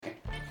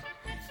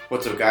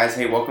What's up, guys?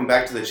 Hey, welcome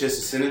back to the Chiss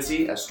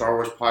Ascendancy, a Star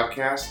Wars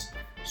podcast,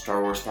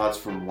 Star Wars thoughts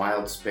from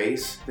wild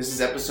space. This is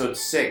episode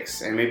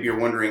 6, and maybe you're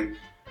wondering,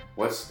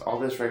 what's all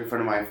this right in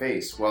front of my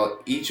face? Well,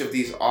 each of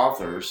these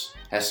authors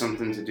has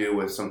something to do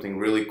with something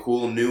really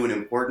cool, new, and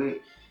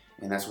important,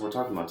 and that's what we're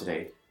talking about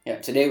today. Yeah,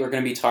 today we're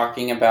going to be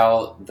talking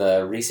about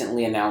the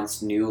recently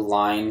announced new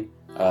line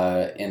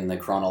in the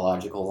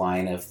chronological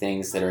line of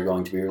things that are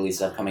going to be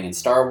released upcoming in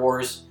Star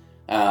Wars.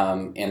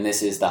 And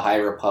this is the High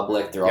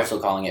Republic. They're also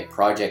calling it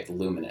Project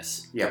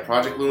Luminous. Yeah,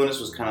 Project Luminous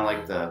was kind of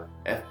like the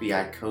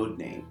FBI code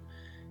name.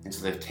 And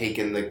so they've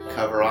taken the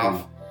cover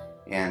off,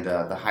 and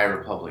the High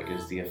Republic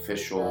is the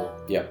official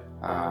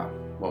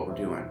what we're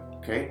doing.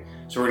 Okay?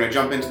 So we're going to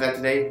jump into that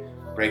today,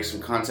 break some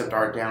concept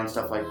art down and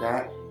stuff like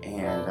that,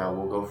 and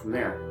we'll go from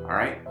there. All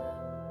right?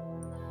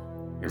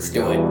 Let's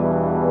do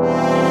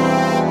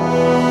it.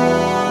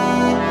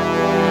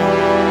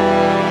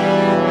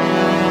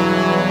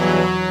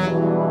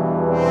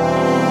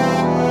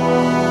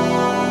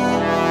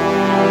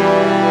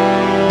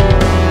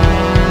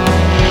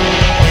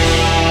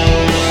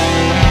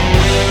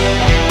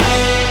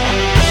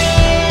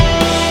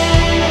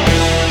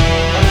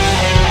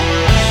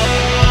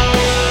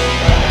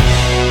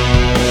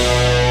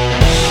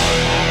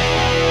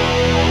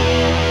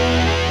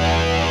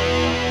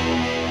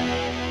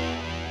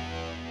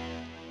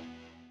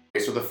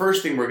 So the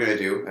first thing we're going to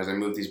do, as I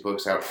move these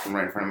books out from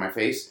right in front of my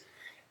face,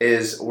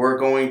 is we're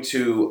going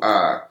to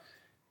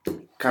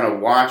kind of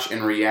watch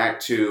and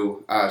react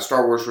to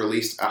Star Wars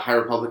released a High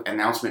Republic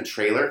announcement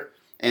trailer.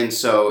 And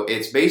so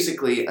it's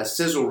basically a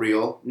sizzle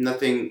reel, no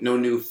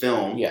new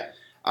film. Yeah.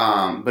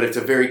 But it's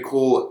a very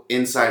cool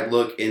inside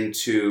look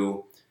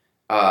into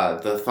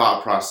the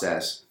thought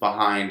process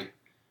behind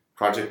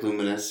Project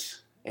Luminous,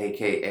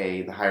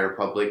 a.k.a. the High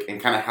Republic,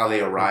 and kind of how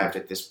they arrived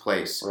at this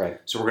place. Right.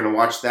 So we're going to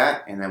watch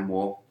that, and then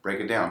we'll break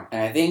it down.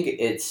 And I think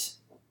it's,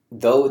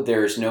 though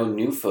there's no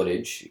new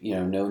footage,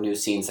 no new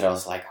scenes that I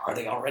was like, are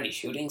they already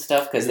shooting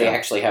stuff? Because they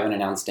actually haven't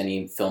announced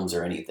any films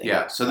or anything.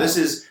 Yeah, so this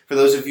is, for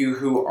those of you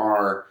who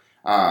are,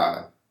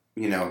 the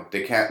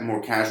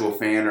more casual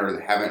fan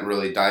or haven't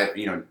really dived if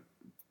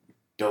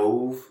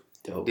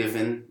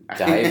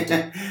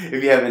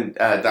you haven't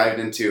dived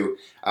into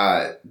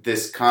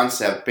this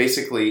concept,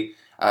 basically,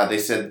 they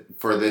said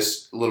for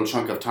this little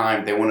chunk of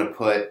time, they want to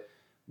put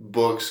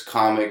books,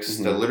 comics,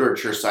 the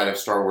literature side of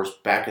Star Wars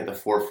back at the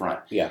forefront.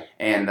 Yeah.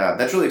 And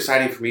that's really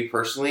exciting for me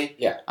personally.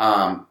 Yeah.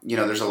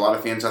 There's a lot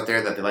of fans out there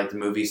that they like the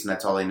movies and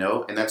that's all they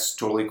know, and that's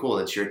totally cool.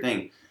 That's your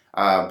thing.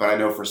 But I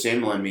know for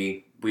Samuel and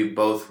me, we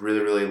both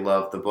really, really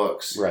love the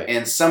books. Right.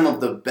 And some of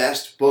the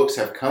best books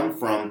have come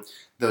from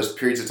those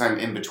periods of time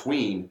in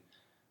between.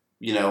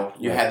 You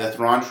had the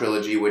Thrawn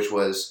trilogy, which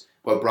was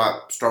what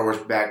brought Star Wars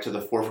back to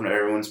the forefront of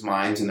everyone's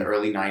minds in the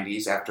early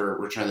 90s after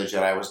Return of the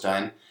Jedi was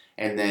done.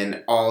 And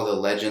then all the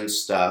Legends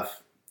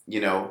stuff,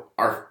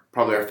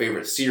 probably our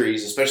favorite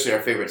series, especially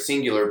our favorite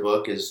singular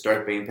book, is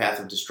Darth Bane Path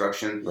of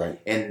Destruction. Right.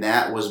 And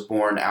that was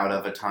born out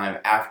of a time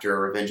after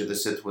Revenge of the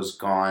Sith was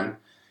gone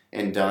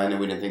and done, and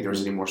we didn't think there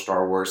was any more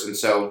Star Wars. And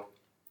so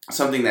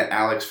something that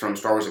Alex from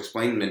Star Wars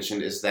Explained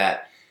mentioned is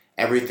that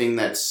everything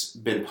that's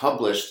been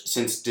published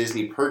since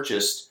Disney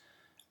purchased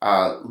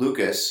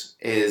Lucas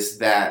is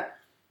that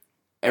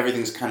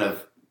everything's kind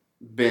of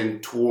been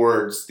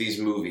towards these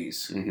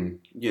movies.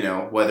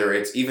 Whether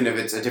it's, even if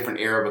it's a different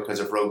era because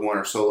of Rogue One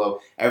or Solo,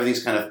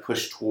 everything's kind of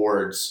pushed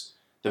towards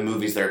the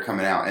movies that are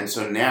coming out. And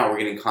so now we're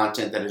getting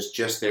content that is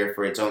just there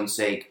for its own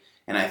sake,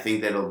 and I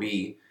think that'll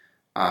be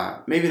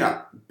maybe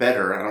not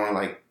better. I don't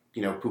want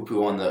to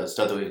poo-poo on the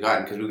stuff that we've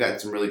gotten, because we've gotten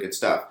some really good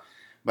stuff,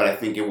 but I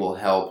think it will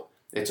help.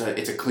 It's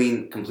a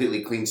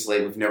completely clean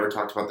slate. We've never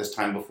talked about this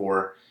time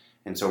before,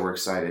 and so we're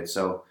excited.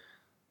 So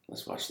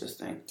let's watch this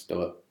thing. Let's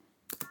do it.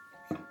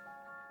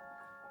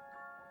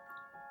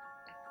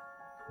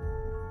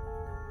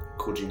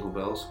 Cool jingle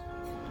bells.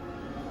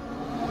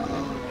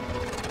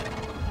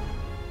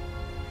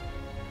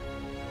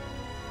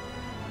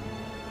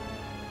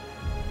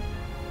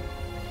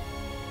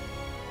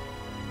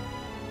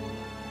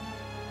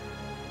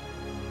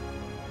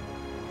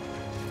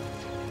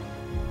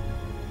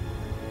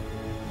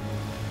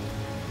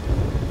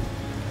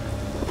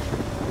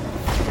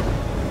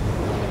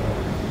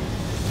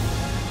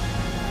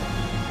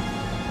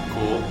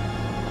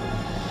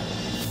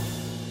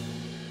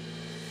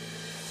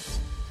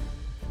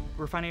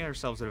 We're finding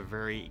ourselves at a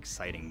very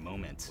exciting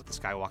moment with the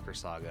Skywalker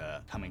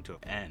saga coming to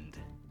an end.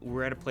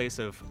 We're at a place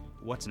of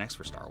what's next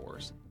for Star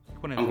Wars.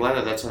 I'm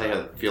glad that's how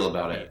they feel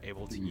about it.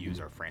 Able to use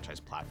our franchise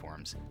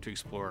platforms to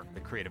explore the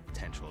creative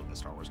potential in the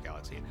Star Wars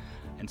galaxy.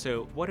 And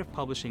so what if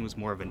publishing was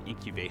more of an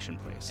incubation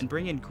place and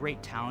bring in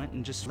great talent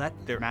and just let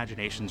their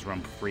imaginations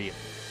run free?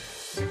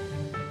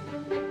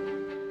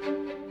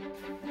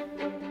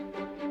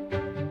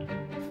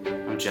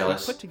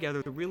 Jealous. We put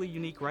together a really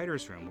unique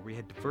writer's room where we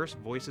had diverse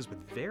voices with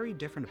very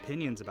different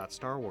opinions about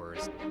Star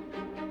Wars.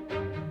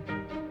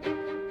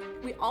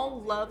 We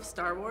all love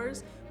Star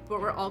Wars, but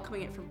we're all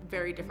coming in from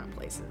very different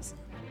places.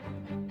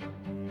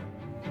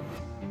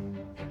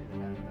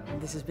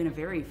 this has been a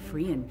very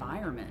free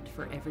environment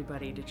for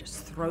everybody to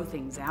just throw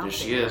things out There there.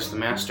 she is, the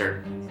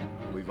master.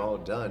 We've all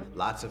done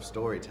lots of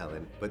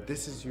storytelling, but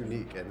this is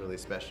unique and really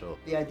special.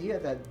 The idea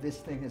that this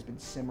thing has been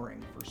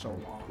simmering for so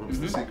long. It's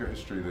the secret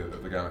history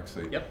of the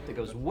galaxy. Yep, it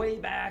goes way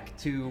back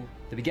to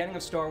the beginning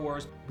of Star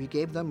Wars. We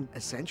gave them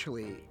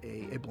essentially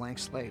a blank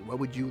slate. What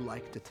would you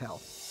like to tell?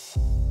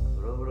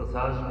 For over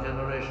 1,000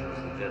 generations,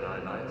 the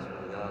Jedi Knights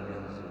were the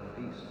guardians of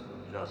peace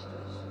and justice.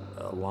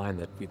 A line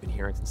that we've been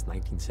hearing since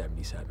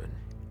 1977,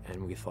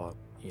 and we thought,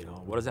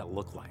 what does that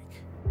look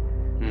like?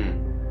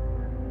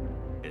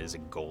 It is a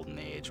golden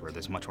age where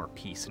there's much more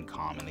peace and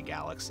calm in the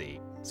galaxy.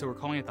 So we're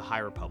calling it the High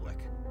Republic.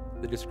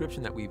 The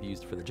description that we've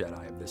used for the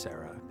Jedi of this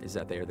era is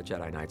that they are the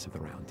Jedi Knights of the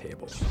Round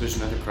Table. There's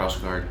another cross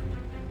guard.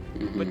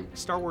 But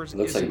Star Wars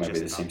Looks like it isn't might be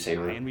just the about same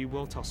saber. Jedi, and we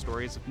will tell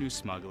stories of new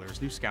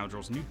smugglers, new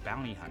scoundrels, new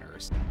bounty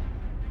hunters.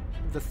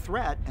 The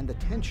threat and the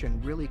tension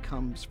really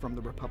comes from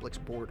the Republic's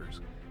borders,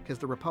 because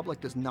the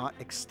Republic does not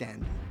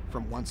extend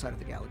from one side of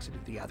the galaxy to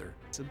the other.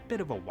 It's a bit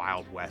of a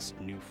Wild West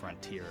new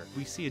frontier.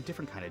 We see a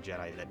different kind of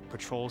Jedi that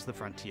patrols the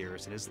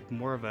frontiers and is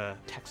more of a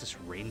Texas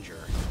Ranger.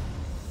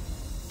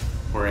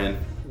 We're in.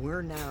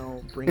 We're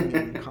now bringing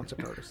in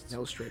concept artists,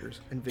 illustrators,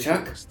 and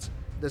Chuck. visualists,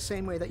 the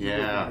same way that you would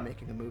when you're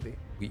making a movie.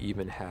 We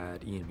even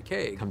had Ian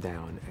McKay come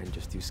down and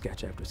just do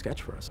sketch after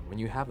sketch for us. When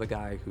you have the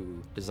guy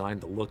who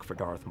designed the look for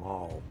Darth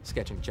Maul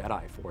sketching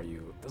Jedi for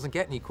you, it doesn't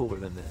get any cooler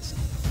than this.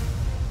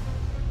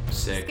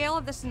 Sick. The scale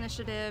of this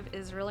initiative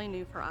is really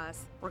new for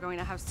us. We're going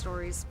to have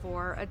stories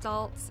for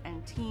adults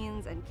and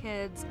teens and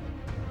kids.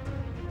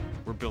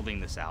 We're building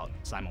this out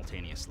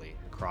simultaneously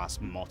across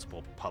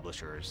multiple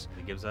publishers.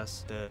 It gives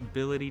us the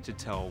ability to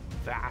tell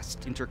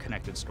vast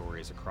interconnected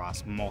stories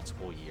across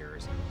multiple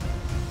years.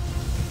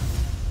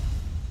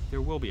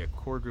 There will be a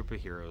core group of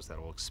heroes that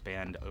will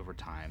expand over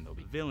time. There'll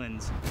be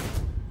villains.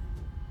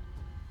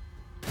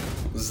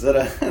 Was that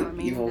Our a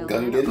main evil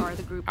villain Gungan? are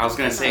the group I was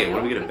gonna of say, what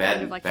do we get a Kind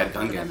bad of like bad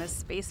think of them Gungan? as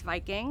space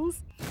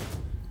Vikings.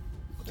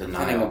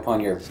 Depending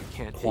upon your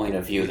point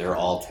of view, they're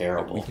all We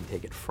terrible. can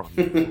take it from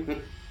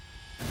you.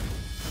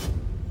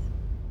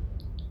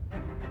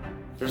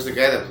 There's the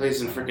guy that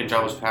plays in freaking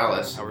Jabba's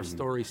palace. Our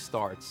story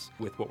starts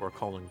with what we're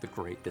calling the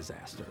Great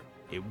Disaster.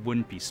 It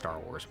wouldn't be Star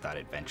Wars without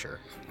adventure.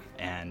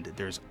 And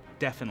there's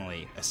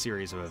definitely a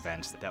series of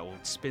events that will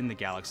spin the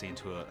galaxy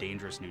into a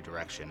dangerous new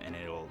direction, and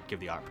it'll give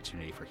the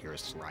opportunity for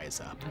heroes to rise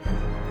up.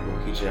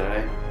 Wookiee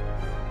Jedi.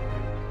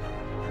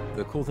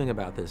 The cool thing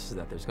about this is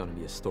that there's going to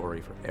be a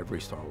story for every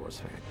Star Wars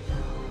fan.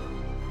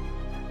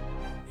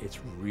 It's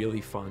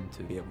really fun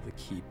to be able to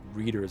keep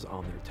readers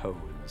on their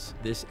toes.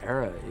 This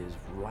era is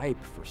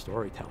ripe for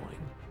storytelling.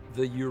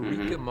 The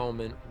eureka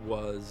moment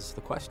was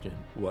the question,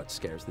 what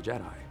scares the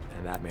Jedi?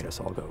 And that made us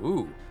all go,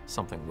 ooh,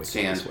 something wicked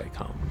this way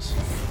comes.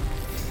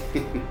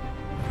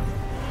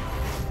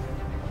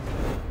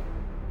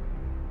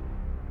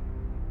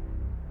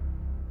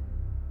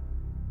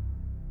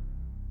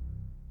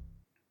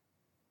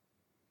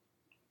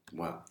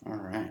 Wow. All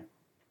right.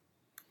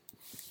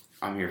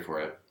 I'm here for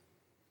it.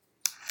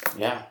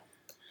 Yeah.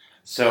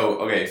 So,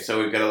 okay,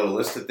 so we've got a little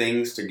list of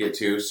things to get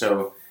to.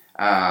 So,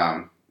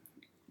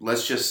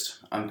 let's just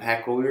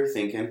unpack what we were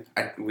thinking.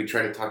 We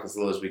tried to talk as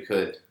little as we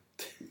could.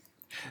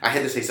 I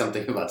had to say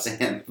something about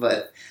Sam,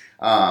 but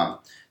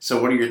so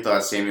what are your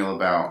thoughts, Samuel,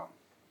 about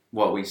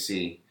what we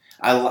see?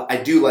 I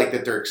do like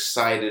that they're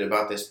excited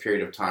about this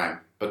period of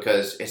time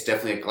because it's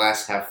definitely a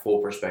glass half full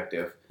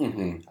perspective.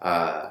 Mm-hmm.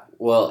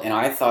 Well, and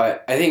I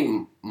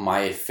think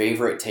my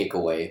favorite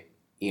takeaway,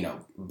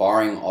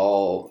 barring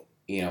all,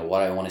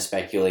 what I want to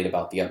speculate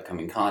about the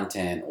upcoming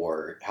content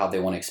or how they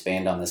want to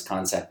expand on this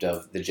concept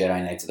of the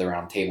Jedi Knights of the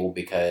Round Table,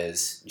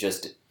 because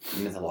just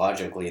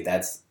mythologically,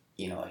 that's,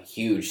 a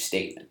huge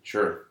statement.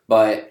 Sure.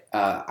 But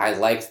I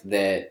liked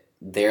that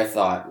their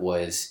thought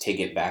was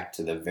take it back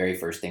to the very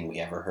first thing we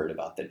ever heard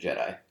about the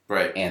Jedi.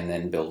 Right. And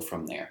then build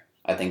from there.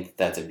 I think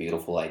that's a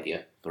beautiful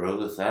idea. Through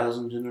the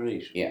 1,000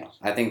 generations. Yeah,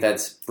 I think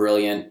that's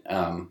brilliant.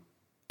 And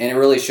it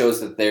really shows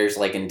that there's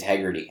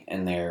integrity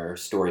in their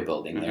story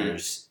building. Mm-hmm.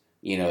 There's,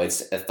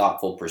 it's a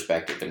thoughtful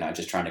perspective. They're not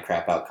just trying to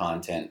crap out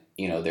content.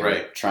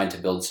 They're trying to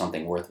build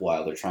something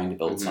worthwhile. They're trying to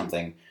build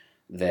something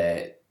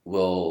that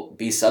will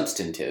be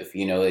substantive.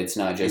 It's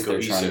not just they're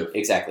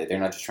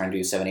not just trying to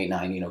do 7, 8,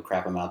 9,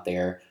 crap them out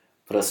there,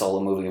 put a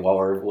solo movie while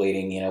we're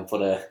waiting,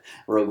 put a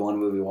Rogue One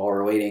movie while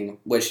we're waiting,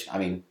 which,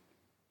 don't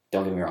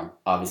get me wrong,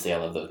 obviously I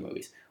love those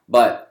movies.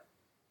 But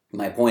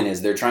my point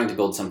is they're trying to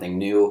build something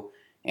new,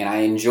 and I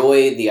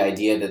enjoy the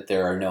idea that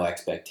there are no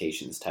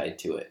expectations tied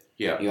to it.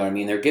 Yeah. You know what I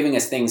mean? They're giving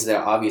us things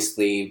that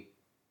obviously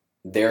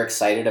they're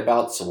excited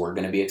about, so we're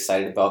going to be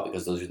excited about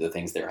because those are the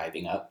things they're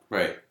hyping up.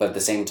 Right. But at the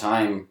same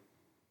time,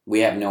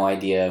 we have no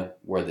idea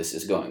where this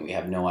is going. We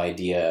have no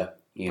idea,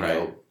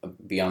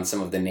 beyond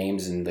some of the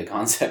names and the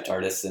concept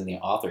artists and the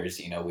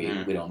authors, we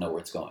don't know where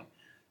it's going.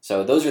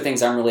 So those are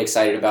things I'm really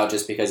excited about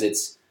just because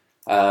it's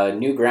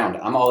new ground.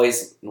 I'm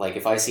always,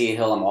 if I see a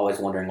hill, I'm always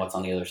wondering what's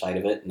on the other side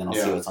of it, and then I'll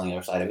see what's on the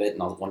other side of it,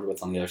 and I'll wonder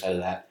what's on the other side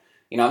of that.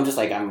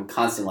 I'm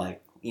constantly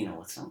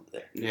what's up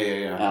there?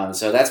 Yeah.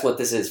 So that's what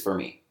this is for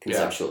me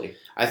conceptually. Yeah.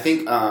 I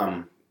think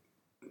I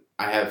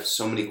have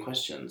so many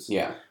questions.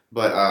 Yeah.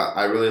 But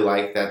I really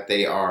like that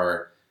they're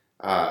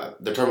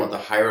talking about the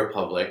High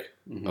Republic.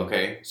 Mm-hmm.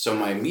 Okay, so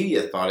my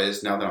immediate thought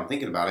is, now that I'm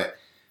thinking about it,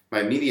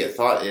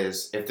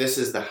 if this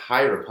is the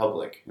High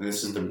Republic, and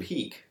this is the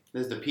peak,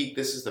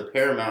 this is the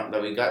paramount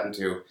that we got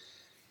into,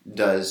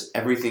 does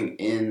everything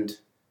end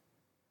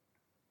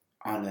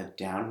on a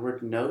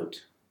downward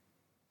note?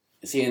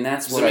 See, and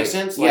that's Does what that make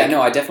sense? Yeah,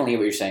 no, I definitely get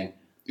what you're saying.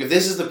 If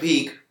this is the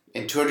peak,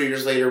 and 200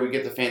 years later we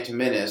get the Phantom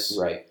Menace,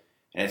 right,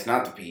 and it's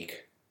not the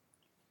peak,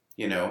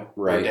 right,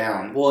 we're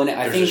down. Well, and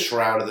I There's think a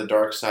shroud of the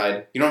dark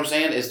side. You know what I'm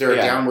saying? Is there a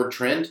downward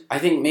trend? I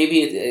think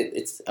maybe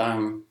it's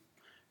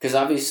because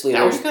obviously that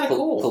there's was kind of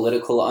cool.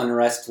 Political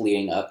unrest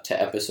leading up to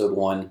Episode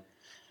 1,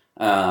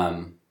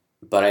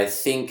 but I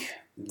think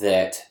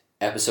that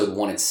Episode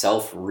 1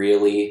 itself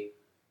really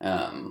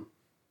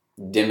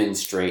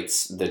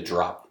demonstrates the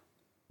drop.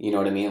 You know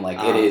what I mean? Like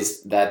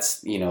that's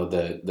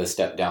the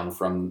step down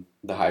from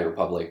the High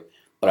Republic.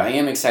 But I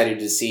am excited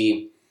to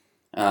see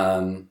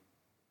the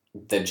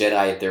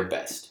Jedi at their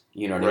best.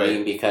 You know what I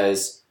mean?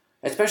 Because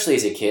especially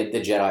as a kid, the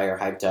Jedi are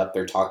hyped up.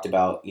 They're talked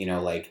about,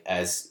 like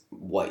as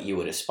what you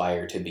would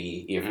aspire to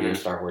be if you're a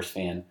Star Wars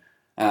fan.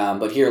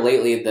 But here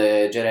lately,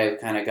 the Jedi have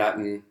kind of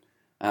gotten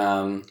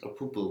a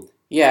poo-poo.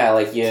 Yeah,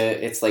 like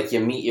it's like you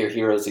meet your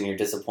heroes and you're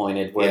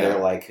disappointed. Where they're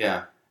like,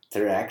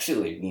 they're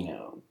actually,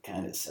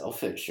 kind of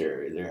selfish,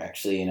 or they're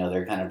actually,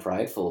 they're kind of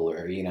prideful,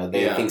 or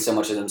they think so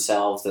much of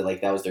themselves that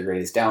like that was their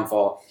greatest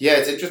downfall. Yeah,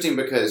 it's interesting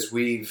because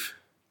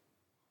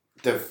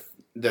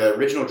the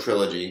original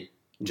trilogy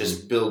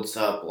just builds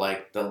up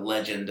like the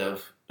legend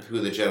of who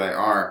the Jedi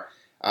are,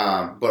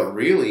 but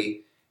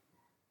really,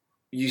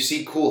 you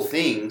see cool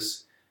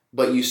things,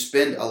 but you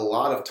spend a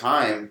lot of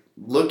time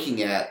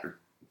looking at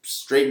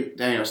staring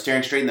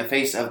straight in the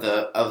face of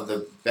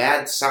the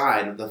bad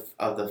side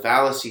of the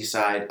fallacy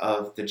side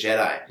of the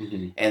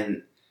Jedi,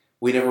 and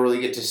we never really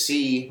get to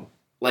see,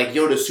 like,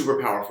 Yoda's super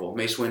powerful,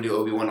 Mace Windu,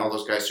 Obi-Wan, all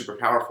those guys super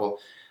powerful,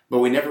 but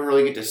we never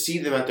really get to see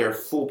them at their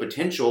full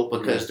potential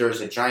because there's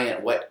a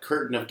giant wet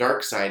curtain of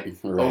dark side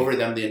over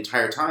them the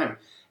entire time.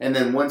 And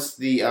then once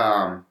the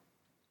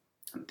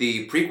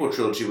prequel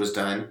trilogy was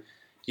done,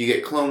 you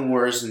get Clone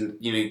Wars, and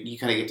you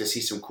kind of get to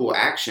see some cool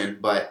action,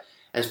 but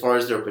as far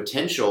as their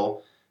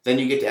potential, then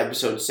you get to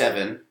Episode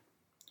 7,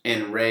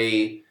 and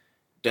Rey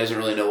doesn't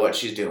really know what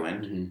she's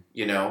doing,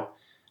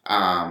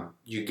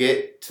 You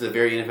get to the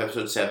very end of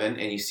Episode 7,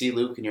 and you see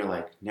Luke, and you're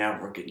like, now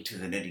we're getting to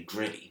the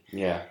nitty-gritty.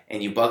 Yeah.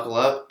 And you buckle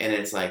up, and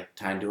it's like,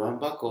 time to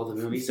unbuckle, the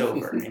movie's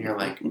over. And you're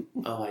like,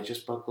 oh, I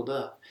just buckled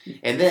up.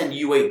 And then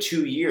you wait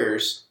 2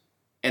 years,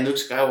 and Luke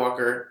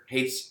Skywalker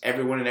hates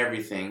everyone and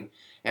everything.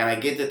 And I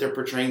get that they're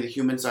portraying the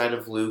human side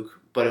of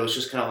Luke, but it was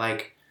just kind of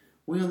like,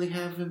 we only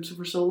have him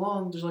for so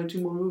long. There's only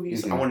 2 more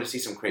movies. I wanted to see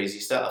some crazy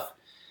stuff.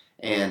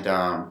 And,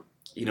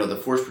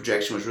 the Force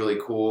projection was really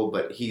cool,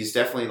 but he's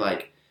definitely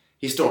like,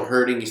 he's still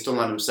hurting. He's still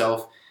not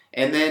himself.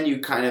 And then you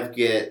kind of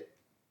get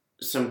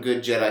some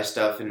good Jedi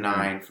stuff in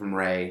 9 from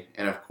Rey.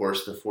 And, of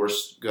course, the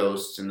Force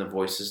ghosts and the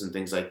voices and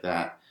things like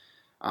that.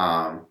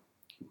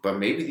 But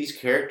maybe these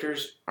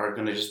characters are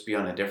going to just be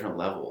on a different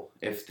level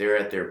if they're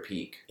at their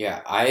peak.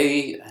 Yeah,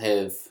 I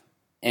have...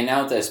 And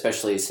now that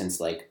especially since,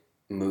 like,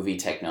 movie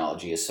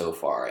technology is so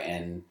far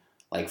and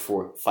like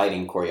for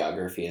fighting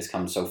choreography has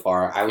come so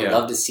far, I would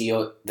love to see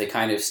the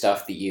kind of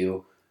stuff that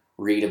you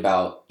read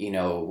about,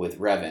 with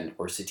Revan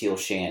or Satele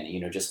Shan,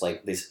 just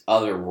like this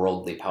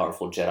otherworldly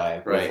powerful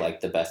Jedi with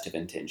like the best of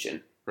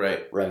intention.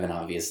 Right. Revan,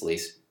 obviously,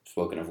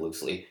 spoken of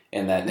loosely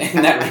in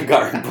that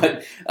regard,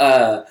 but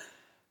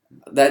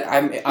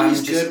that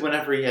he's good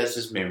whenever he has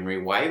his memory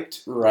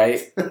wiped.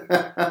 Right.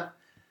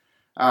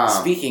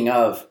 Speaking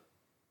of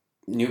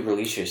new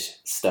releases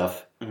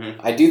stuff,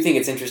 I do think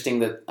it's interesting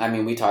that,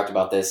 we talked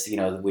about this,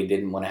 we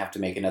didn't want to have to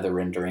make another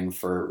rendering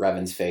for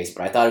Revan's face,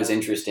 but I thought it was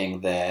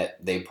interesting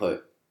that they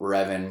put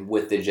Revan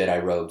with the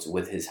Jedi robes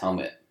with his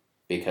helmet,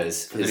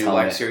 because his new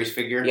Black Series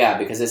figure? Yeah,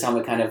 because his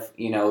helmet kind of,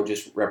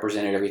 just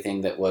represented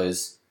everything that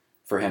was,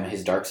 for him,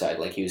 his dark side.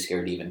 Like, he was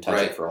scared to even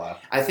touch it for a while.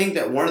 I think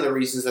that one of the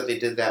reasons that they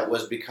did that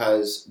was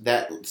because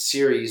that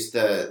series,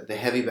 the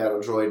heavy battle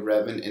droid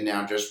Revan, and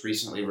now just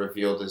recently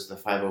revealed as the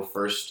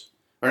 501st,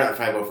 or not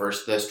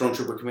 501st, the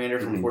Stormtrooper commander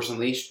from Force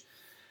Unleashed.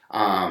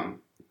 The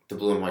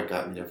blue and white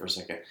got me there for a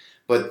second.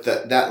 But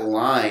that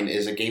line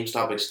is a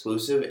GameStop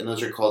exclusive, and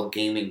those are called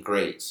gaming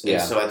grades.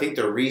 And so I think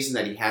the reason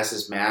that he has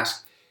his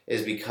mask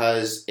is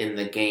because in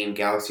the game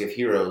Galaxy of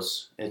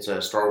Heroes, it's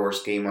a Star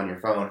Wars game on your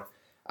phone,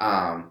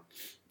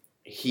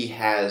 he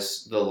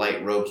has the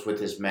light robes with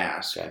his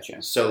mask.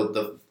 Gotcha.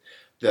 So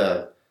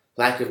the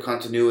lack of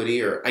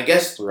continuity, or I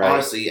guess,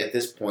 honestly, at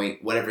this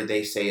point, whatever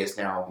they say is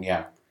now...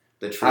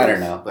 the truth. I don't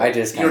know. But I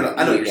just I know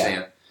what you're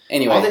saying.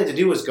 Anyway, all they had to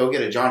do was go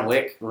get a John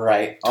Wick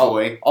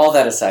toy. All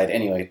that aside,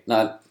 anyway,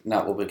 not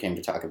what we came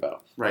to talk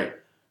about. Right.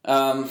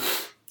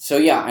 So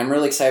yeah, I'm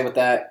really excited with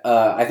that.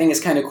 I think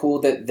it's kind of cool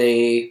that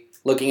they,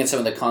 looking at some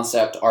of the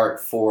concept art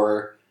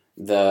for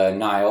the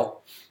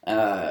Nile,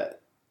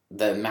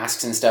 the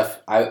masks and stuff.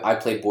 I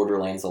played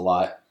Borderlands a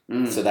lot,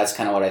 so that's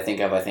kind of what I think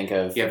of. I think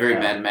of very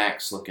Mad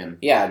Max looking.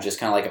 Yeah, just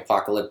kind of like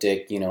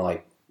apocalyptic,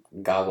 like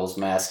goggles,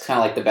 masks, kind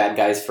of like the bad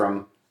guys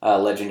from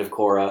Legend of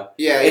Korra.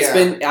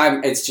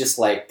 It's just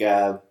like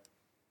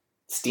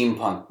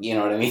steampunk. You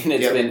know what I mean?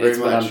 It's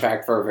been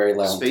unpacked for a very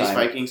long time. Space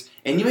Vikings,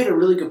 and you made a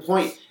really good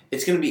point.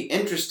 It's going to be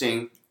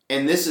interesting,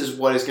 and this is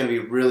what is going to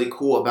be really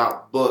cool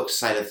about books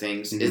side of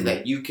things is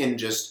that you can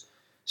just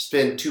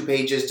spend 2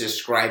 pages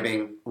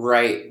describing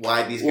why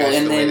these guys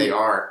are the way they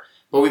are.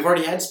 But we've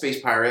already had Space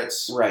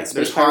Pirates. Right.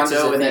 There's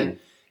Hondo, and then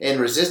in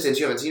Resistance,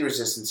 you haven't seen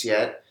Resistance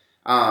yet.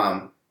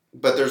 But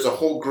there's a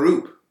whole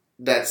group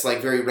that's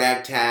like very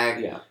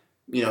ragtag,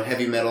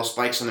 heavy metal,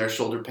 spikes on their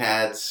shoulder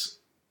pads,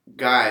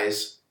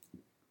 guys,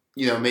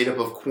 made up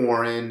of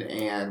Quarren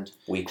and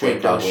Queen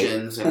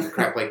Potions and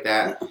crap like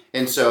that.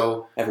 And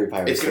so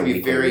it's going to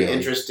be very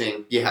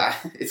interesting. Yeah,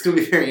 it's going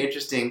to be very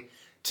interesting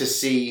to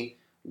see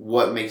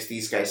what makes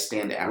these guys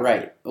stand out.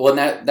 Right. Well,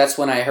 that's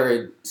when I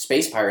heard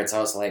Space Pirates, I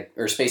was like,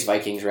 or Space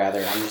Vikings rather,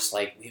 I'm just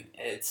like,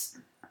 it's,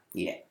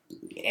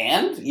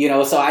 and?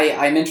 So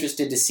I'm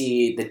interested to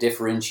see the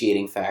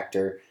differentiating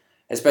factor,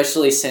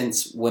 especially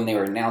since when they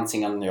were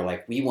announcing them, they're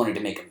like, we wanted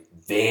to make them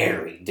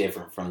very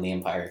different from the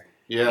Empire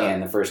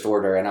and the First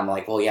Order, and I'm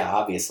like, well, yeah,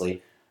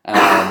 obviously,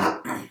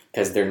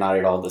 because they're not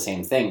at all the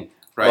same thing.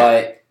 Right.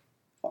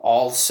 But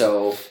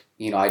also,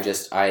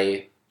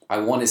 I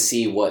want to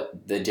see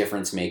what the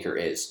difference maker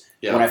is.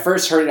 Yeah. When I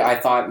first heard it, I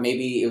thought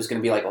maybe it was going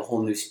to be like a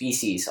whole new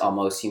species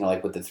almost,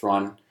 like with the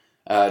Thrawn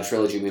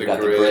trilogy. We've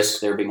got the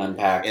Grisk, they're being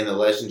unpacked. In the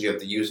Legends, you have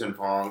the Yuuzhan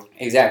Vong.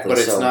 Exactly. But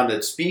it's not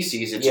a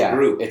species, it's a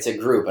group. It's a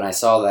group, and I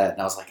saw that,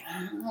 and I was like,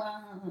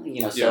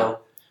 so...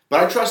 But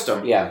I trust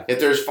them. Yeah.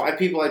 If there's 5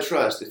 people I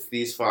trust, it's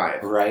these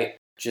 5. Right.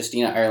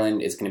 Justina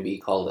Ireland is going to be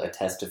called A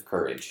Test of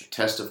Courage.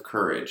 Test of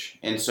Courage.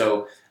 And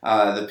so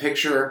the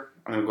picture,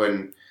 I'm going to go ahead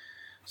and...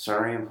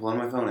 Sorry, I'm pulling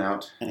my phone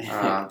out.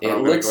 I'm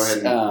going to go ahead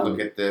and look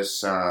at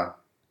this.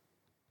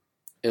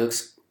 It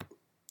looks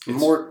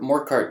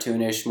more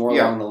cartoonish, more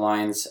along the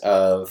lines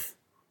of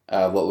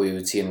what we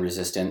would see in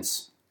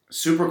Resistance.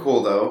 Super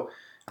cool, though.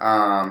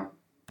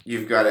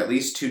 You've got at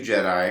least 2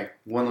 Jedi.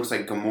 One looks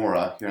like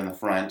Gamora here in the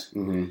front.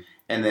 Mm-hmm.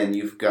 And then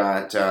you've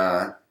got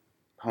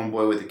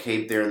Homeboy with the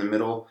cape there in the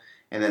middle.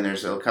 And then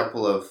there's a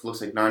couple of,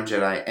 looks like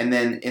non-Jedi. And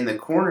then in the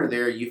corner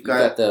there, you've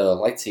got the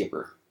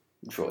lightsaber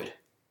droid.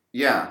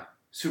 Yeah.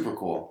 Super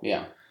cool.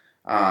 Yeah.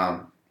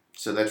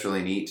 So that's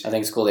really neat. I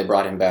think it's cool they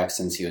brought him back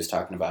since he was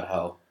talking about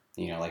how,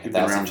 like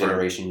 1,000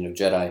 generation of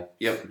Jedi.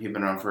 Yep, he's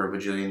been around for a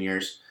bajillion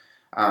years.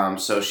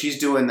 So she's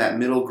doing that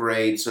middle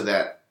grade, so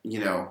that,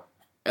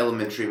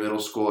 elementary, middle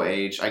school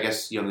age. I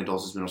guess young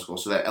adults is middle school,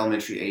 so that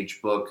elementary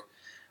age book.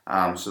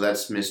 So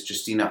that's Miss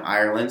Justina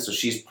Ireland. So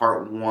she's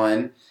part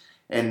 1.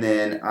 And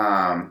then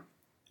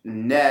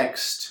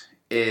next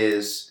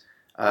is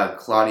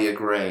Claudia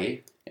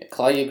Gray.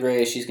 Claudia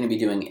Gray, she's going to be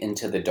doing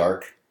Into the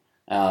Dark,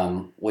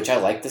 which I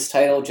like this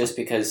title just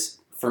because,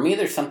 for me,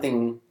 there's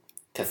something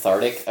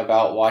cathartic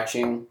about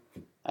watching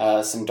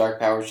some dark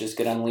powers just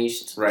get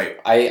unleashed. Right.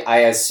 I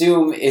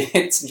assume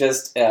it's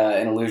just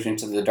an allusion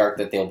to the dark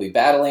that they'll be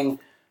battling,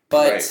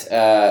 but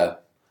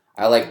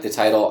I like the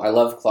title. I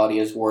love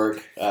Claudia's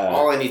work.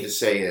 All I need to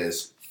say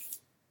is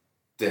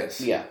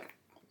this. Yeah.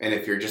 And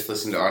if you're just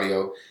listening to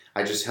audio,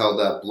 I just held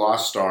up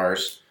Lost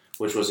Stars,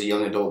 which was a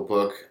young adult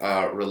book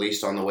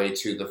released on the way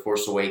to The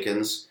Force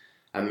Awakens.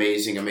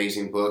 Amazing,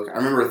 amazing book. I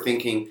remember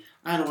thinking,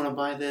 I don't want to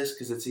buy this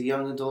because it's a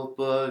young adult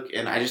book,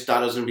 and I just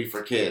thought it was going to be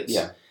for kids.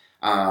 Yeah.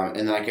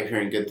 And then I kept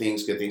hearing good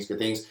things.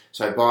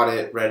 So I bought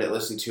it, read it,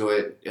 listened to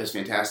it. It was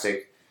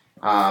fantastic.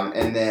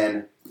 And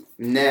then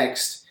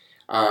next,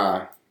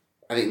 I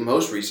think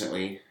most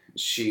recently,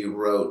 she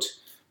wrote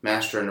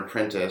Master and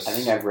Apprentice. I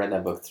think I've read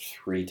that book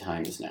 3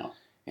 times now.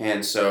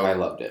 And so... I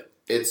loved it.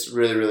 It's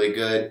really, really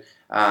good.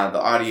 The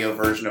audio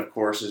version, of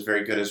course, is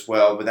very good as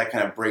well, but that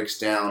kind of breaks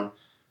down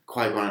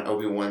Qui-Gon and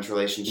Obi-Wan's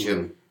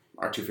relationship,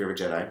 our 2 favorite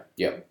Jedi.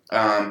 Yep.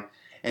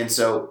 And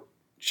so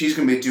she's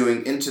going to be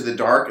doing Into the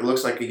Dark. It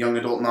looks like a young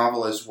adult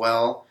novel as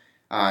well.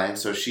 And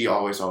so she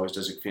always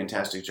does a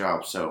fantastic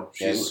job. So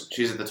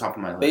she's at the top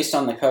of my list. Based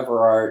on the cover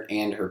art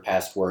and her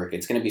past work,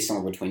 it's going to be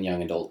somewhere between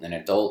young adult and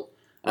adult.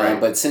 Right.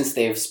 But since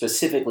they've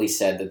specifically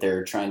said that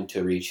they're trying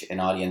to reach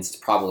an audience, it's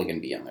probably going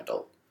to be young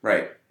adult.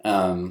 Right.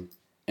 And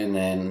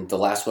then the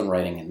last one,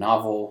 writing a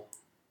novel.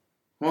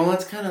 Well,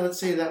 let's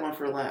save that one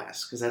for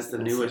last, because that's the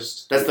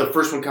newest. That's the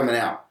first one coming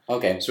out.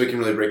 Okay. So we can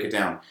really break it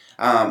down.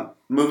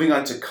 Moving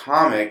on to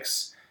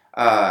comics,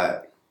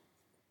 I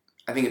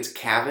think it's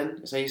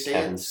Cavan, is how you say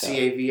Cavan it? Scott.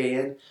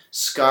 Cavan.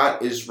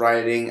 Scott is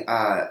writing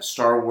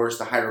Star Wars,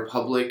 The High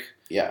Republic.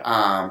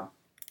 Yeah.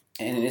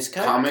 And it's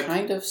got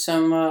kind of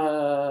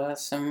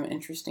some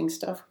interesting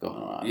stuff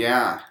going on.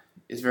 Yeah.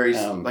 It's very,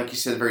 like you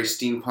said, very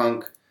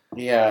steampunk.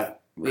 Yeah.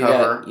 We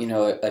got,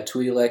 a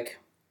Twi'lek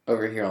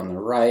over here on the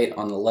right,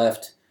 on the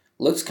left.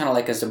 Looks kind of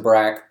like a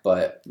Zabrak,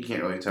 but... You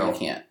can't really tell. You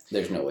can't.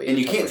 There's no way. And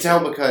you can't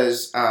tell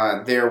because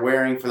they're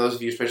wearing, for those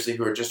of you especially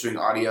who are just doing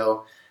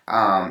audio,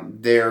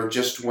 they're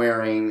just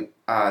wearing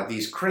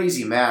these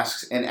crazy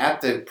masks. And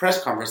at the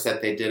press conference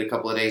that they did a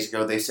couple of days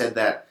ago, they said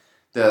that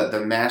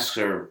the masks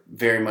are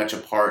very much a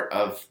part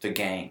of the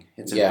gang.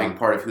 It's a big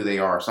part of who they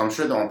are. So I'm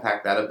sure they'll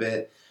unpack that a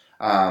bit.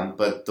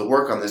 But the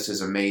work on this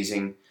is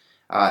amazing.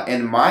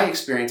 In my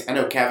experience, I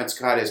know Kevin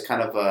Scott is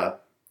kind of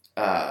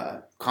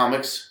a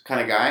comics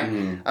kind of guy.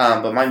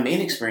 But my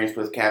main experience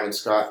with Kevin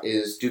Scott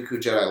is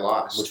Dooku Jedi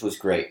Lost. Which was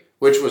great.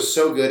 Which was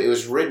so good. It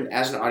was written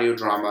as an audio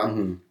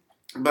drama.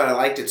 But I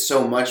liked it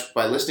so much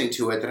by listening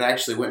to it that I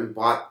actually went and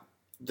bought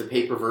the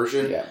paper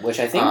version. Yeah, which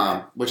I think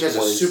which has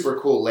a super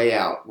cool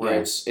layout where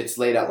it's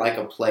laid out like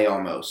a play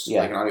almost,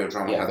 like an audio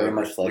drama. Yeah, very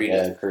much like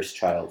a Cursed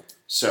Child.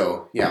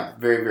 So yeah,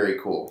 very, very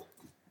cool.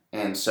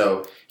 And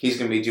so he's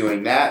going to be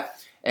doing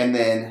that, and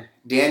then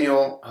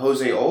Daniel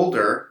Jose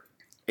Older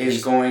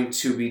is going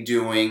to be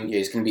doing. Yeah,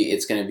 it's going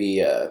to be.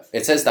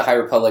 It says the High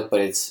Republic,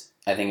 but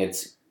I think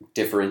it's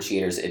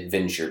Differentiators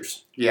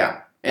Adventures.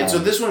 Yeah. And so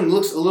this one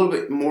looks a little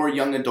bit more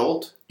young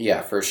adult.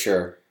 Yeah, for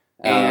sure.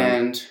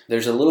 And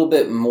there's a little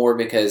bit more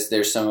because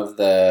there's some of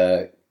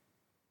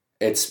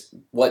it's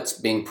what's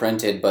being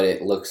printed, but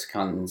it looks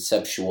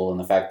conceptual in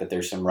the fact that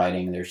there's some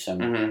writing, there's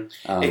some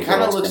it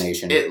kind of looks.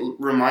 It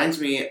reminds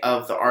me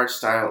of the art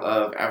style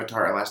of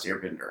Avatar: The Last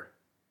Airbender.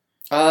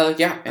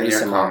 Yeah, pretty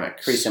similar.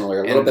 Pretty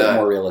similar. A little bit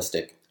more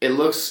realistic. It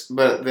looks,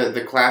 but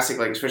the classic,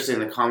 like especially in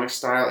the comic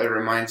style, it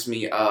reminds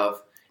me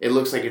of. It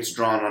looks like it's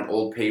drawn on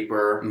old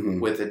paper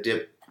with a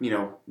dip.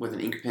 With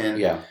an ink pen.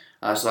 Yeah.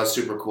 So that's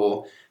super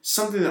cool.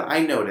 Something that I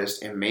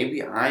noticed, and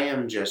maybe I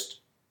am just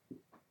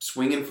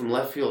swinging from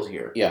left field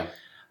here. Yeah.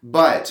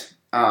 But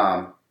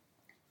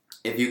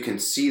if you can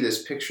see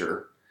this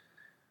picture,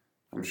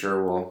 I'm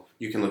sure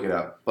you can look it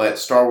up. But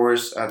Star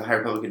Wars: The High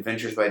Republic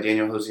Adventures by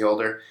Daniel Jose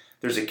Older.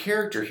 There's a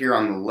character here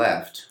on the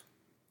left,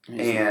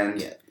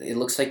 and it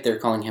looks like they're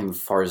calling him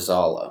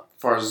Farzala.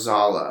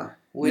 Farzala.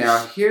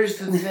 Now here's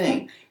the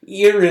thing.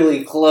 You're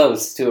really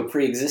close to a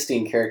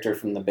pre-existing character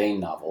from the Bane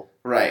novel.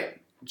 Right.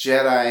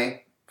 Jedi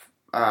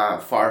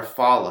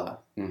Farfalla.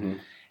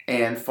 And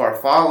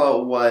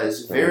Farfalla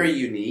was very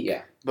unique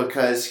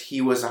because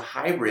he was a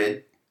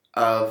hybrid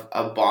of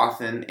a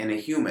Bothan and a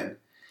human.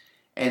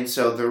 And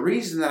so the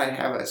reason that I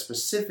have a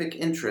specific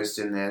interest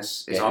in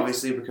this is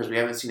obviously because we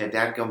haven't seen a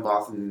dadgum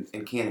Bothan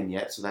in canon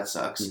yet, so that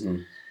sucks.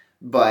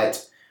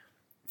 But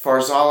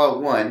Farzala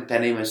 1,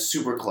 that name is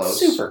super close.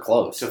 Super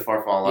close. To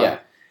Farfalla. Yeah.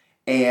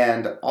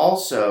 And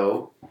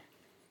also,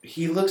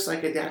 he looks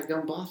like a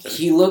dadgum Bothan.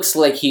 He looks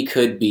like he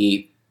could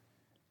be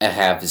a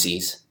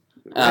halvesies.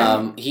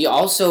 Right. He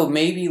also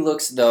maybe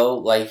looks, though,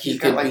 like he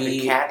could got, like,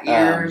 be... the cat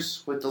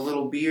ears with the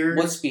little beard.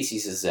 What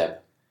species is Zeb?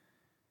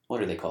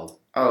 What are they called?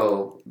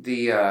 Oh,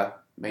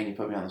 man, you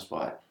put me on the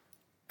spot.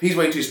 He's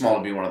way too small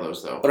to be one of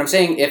those, though. But I'm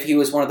saying if he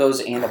was one of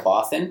those and a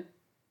Bothan...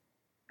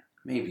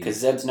 Maybe. Because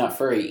Zeb's not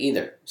furry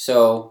either.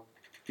 So...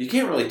 You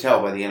can't really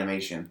tell by the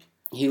animation.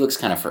 He looks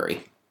kind of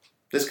furry.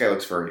 This guy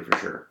looks furry for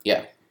sure.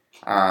 Yeah.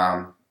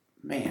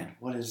 Man,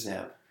 what is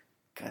Zeb?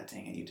 God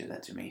dang it, you did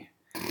that to me.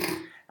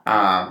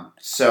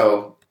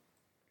 So,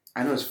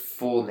 I know his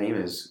full name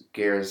is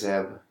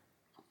Garazeb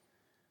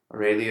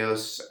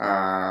Aurelius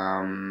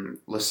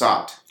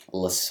Lasat.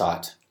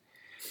 Lasat.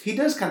 He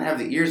does kind of have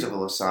the ears of a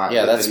Lasat,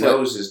 yeah, but the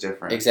nose is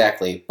different.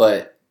 Exactly,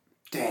 but...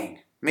 Dang.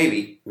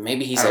 Maybe.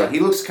 Maybe he's he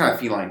looks kind of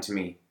feline to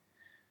me.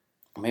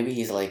 Maybe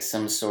he's like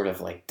some sort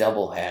of like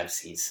double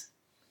halvesies.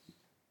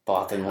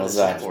 Bothan How was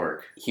does that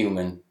work?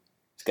 Human.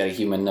 He's got a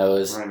human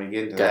nose. We're going to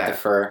get into got that. the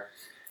fur.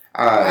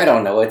 I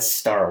don't know. It's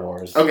Star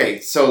Wars.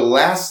 Okay, so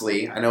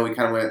lastly, I know we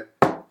kind of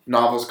went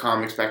novels,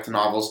 comics, back to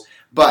novels,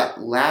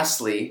 but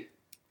lastly...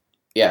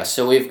 Yeah,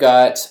 so we've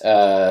got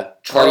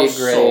Charles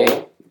Gray,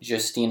 Soule.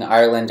 Justine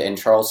Ireland, and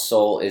Charles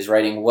Soule is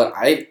writing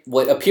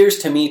what appears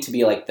to me to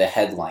be like the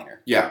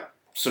headliner. Yeah.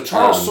 So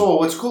Charles Soule,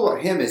 what's cool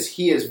about him is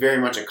he is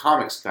very much a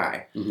comics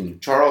guy.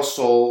 Charles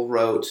Soule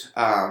wrote,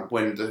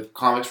 when the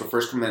comics were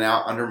first coming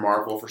out under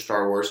Marvel for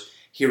Star Wars,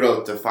 he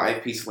wrote the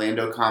 5-piece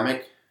Lando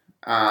comic.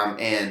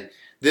 And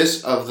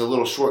this, of the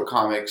little short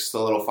comics, the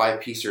little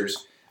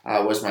 5-piecers,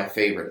 was my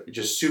favorite.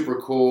 Just super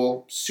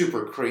cool,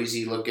 super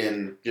crazy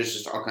looking,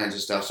 just all kinds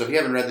of stuff. So if you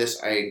haven't read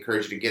this, I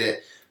encourage you to get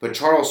it. But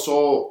Charles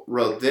Soule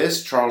wrote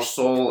this. Charles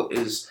Soule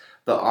is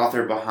the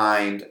author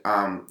behind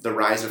The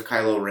Rise of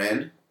Kylo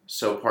Ren.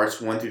 So parts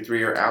 1 through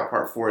 3 are out.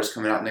 Part 4 is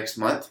coming out next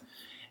month.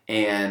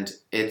 And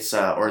it's,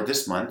 or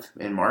this month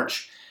in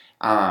March.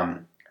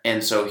 And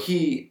so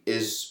he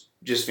is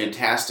just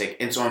fantastic.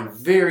 And so I'm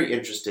very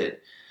interested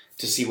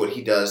to see what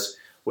he does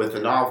with the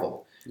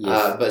novel.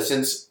 Yes. But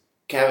since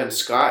Kevin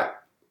Scott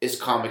is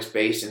comics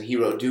based and he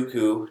wrote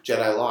Dooku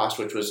Jedi Lost,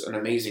 which was an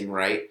amazing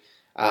write,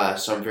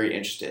 so I'm very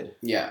interested.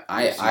 Yeah,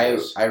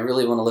 I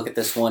really want to look at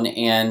this one.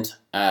 And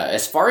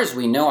as far as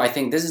we know, I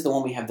think this is the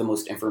one we have the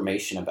most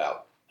information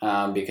about.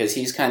 Because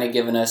he's kind of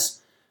given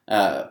us,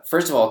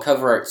 first of all,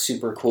 cover art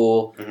super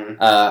cool.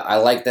 I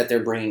like that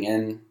they're bringing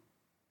in,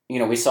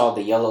 we saw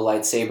the yellow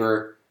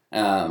lightsaber,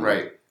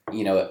 right.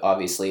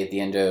 Obviously at the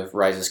end of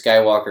Rise of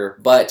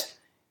Skywalker, but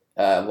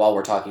while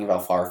we're talking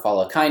about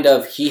Farfalla, kind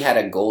of, he had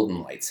a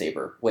golden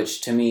lightsaber,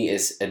 which to me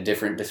is a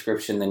different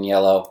description than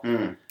yellow.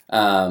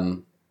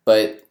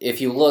 But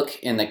if you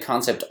look in the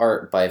concept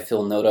art by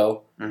Phil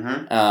Noto,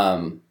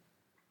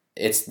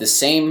 it's the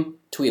same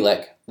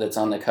Twi'lek that's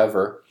on the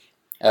cover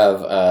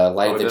of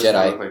Light of the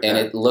Jedi, like and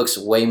it looks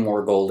way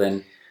more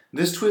golden.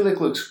 This Twi'lek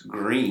looks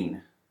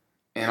green,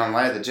 and on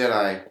Light of the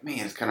Jedi,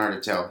 man, it's kind of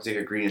hard to tell. It's like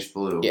a greenish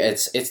blue. Yeah,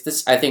 it's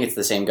this. I think it's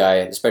the same guy,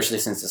 especially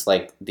since it's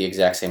like the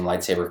exact same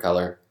lightsaber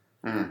color.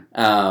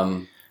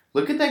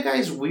 Look at that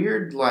guy's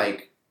weird,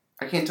 like,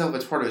 I can't tell if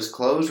it's part of his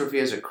clothes or if he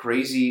has a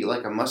crazy,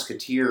 like a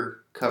musketeer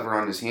cover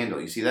on his handle.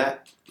 You see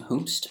that?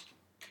 Whomst?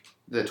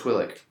 The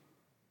Twi'lek.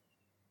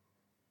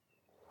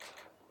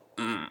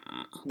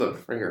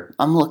 Look, right here.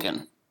 I'm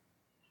looking.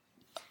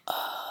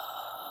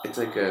 It's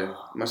like a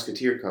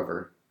musketeer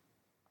cover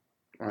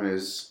on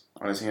his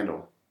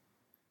handle.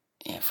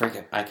 Yeah,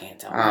 forget. I can't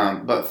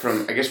tell. But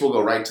from, I guess we'll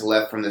go right to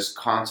left from this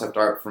concept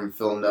art from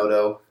Phil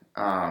Noto.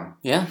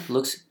 Yeah,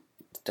 looks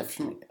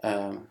definitely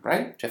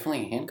right.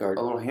 Definitely a handguard.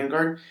 A little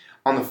handguard.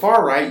 On the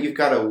far right, you've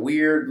got a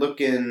weird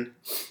looking,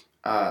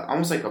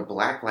 almost like a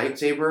black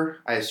lightsaber.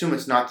 I assume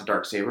it's not the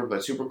dark saber,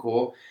 but super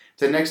cool.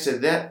 Then next to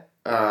that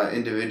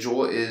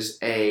individual is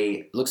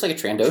a looks like a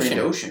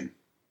Trandoshan.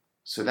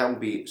 So that would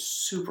be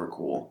super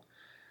cool.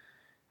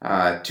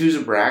 Two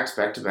Zabraks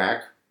back to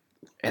back.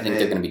 I think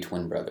they're going to be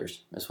twin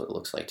brothers. That's what it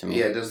looks like to me.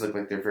 Yeah, it does look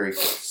like they're very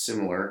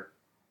similar.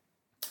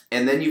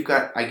 And then you've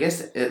got, I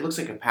guess it looks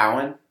like a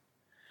Powin.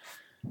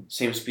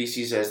 Same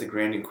species as the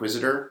Grand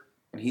Inquisitor.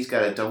 And he's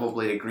got a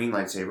double-bladed green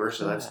lightsaber,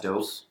 so that's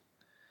dope.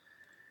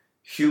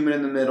 Human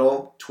in the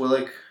middle.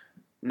 Twi'lek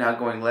now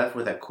going left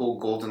with that cool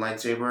golden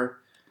lightsaber.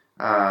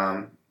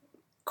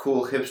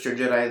 Cool hipster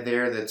Jedi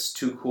there that's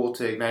too cool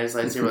to ignite his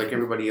lightsaber like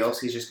everybody else.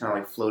 He's just kind of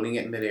like floating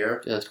it in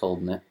midair. Yeah, that's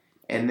holding it.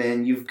 And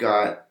then you've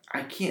got,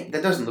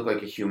 that doesn't look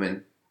like a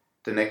human.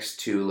 The next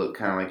two look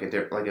kind of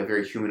like a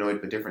very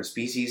humanoid but different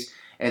species.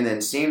 And then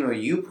Samuel,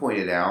 you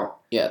pointed out.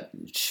 Yeah,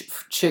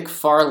 chick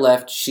far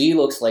left, she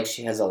looks like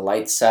she has a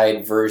light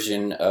side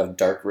version of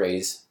Dark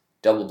Ray's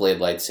double blade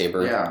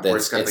lightsaber. Yeah,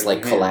 it's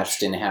like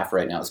collapsed in half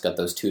right now. It's got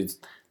those two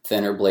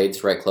thinner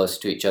blades right close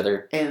to each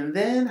other. And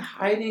then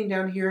hiding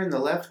down here in the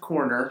left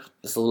corner.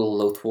 This little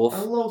Lothwolf.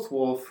 A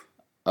Lothwolf.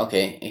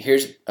 Okay,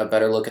 here's a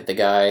better look at the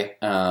guy.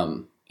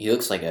 He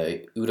looks like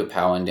a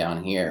Utapauan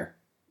down here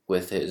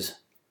with his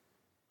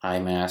eye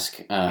mask.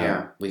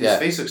 His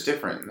face looks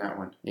different in that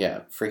one. Yeah,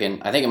 freaking.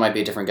 I think it might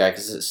be a different guy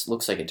because this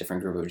looks like a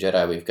different group of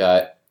Jedi. We've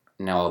got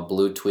now a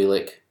blue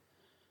Twi'lek,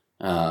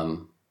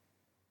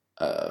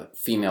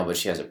 female, but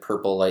she has a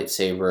purple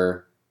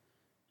lightsaber.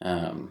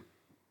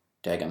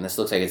 Daggum, this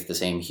looks like it's the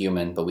same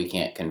human, but we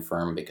can't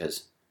confirm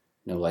because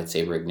no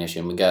lightsaber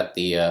ignition. We got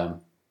the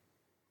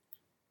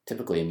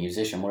typically a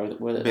musician. What are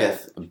the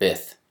Bith.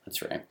 Bith.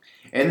 That's right.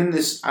 And then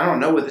this, I don't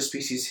know what this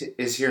species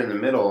is here in the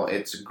middle.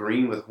 It's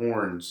green with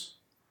horns.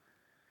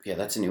 Yeah,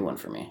 that's a new one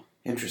for me.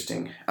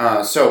 Interesting.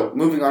 So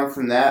moving on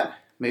from that,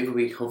 maybe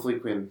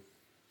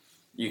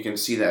you can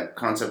see that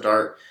concept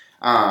art.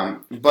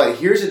 But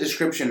here's a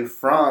description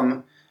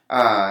from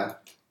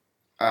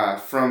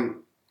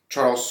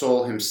Charles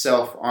Soule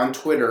himself on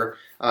Twitter,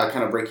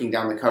 kind of breaking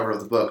down the cover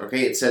of the book.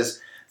 Okay, it says,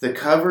 the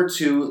cover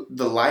to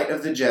The Light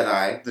of the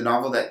Jedi, the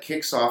novel that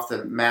kicks off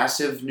the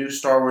massive new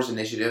Star Wars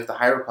initiative, The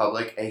High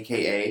Republic,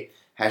 a.k.a.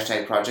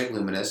 Project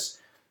Luminous.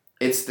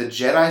 It's the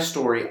Jedi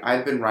story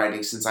I've been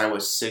writing since I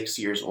was 6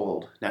 years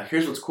old. Now,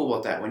 here's what's cool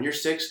about that. When you're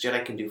 6,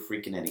 Jedi can do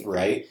freaking anything.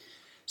 Right.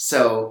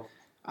 So,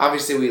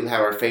 obviously, we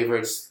have our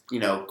favorites,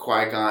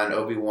 Qui-Gon,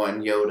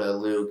 Obi-Wan,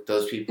 Yoda, Luke,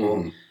 those people.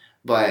 Mm-hmm.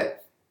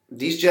 But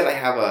these Jedi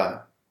have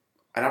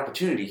an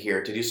opportunity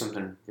here to do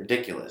something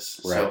ridiculous.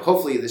 Right. So,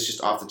 hopefully, this is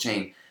just off the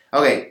chain.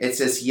 Okay, it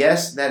says,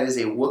 yes, that is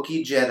a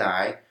Wookiee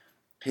Jedi.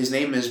 His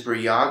name is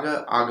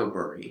Briaga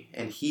Agaburi,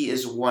 and he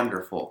is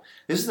wonderful.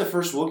 This is the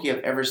first Wookiee I've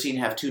ever seen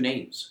have two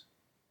names.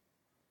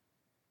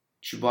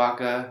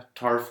 Chewbacca,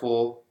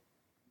 Tarful,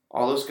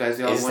 all those guys,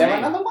 they all have one name. Is there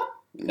another one?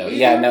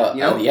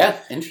 No, yeah,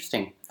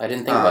 interesting. I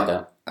didn't think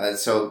about that.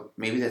 So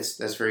maybe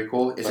that's very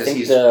cool. I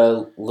think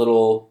the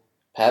little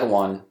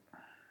Padawan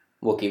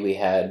Wookiee we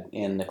had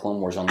in the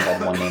Clone Wars only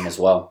had one name as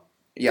well.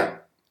 Yeah.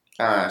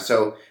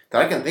 So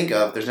that I can think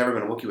of, there's never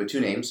been a Wookiee with two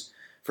names,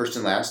 first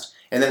and last.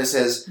 And then it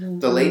says,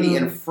 the lady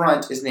in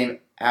front is named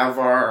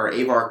Avar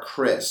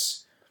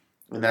Kriss.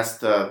 And that's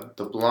the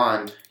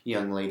blonde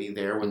young lady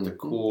there with the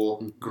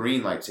cool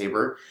green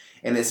lightsaber.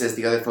 And it says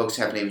the other folks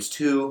have names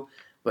too,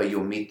 but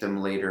you'll meet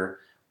them later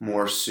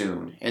more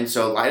soon. And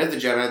so Light of the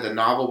Jedi, the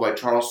novel by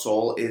Charles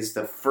Soule, is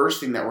the first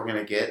thing that we're going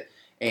to get.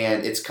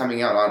 And it's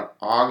coming out on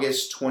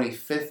August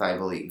 25th, I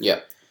believe.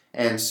 Yep.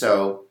 And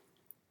so,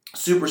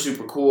 super,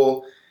 super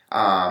cool.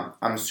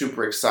 I'm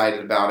super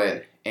excited about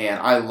it. And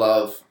I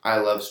love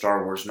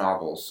Star Wars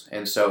novels.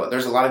 And so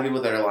there's a lot of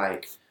people that are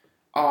like,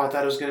 oh, I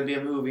thought it was going to be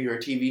a movie or a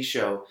TV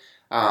show.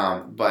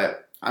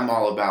 But I'm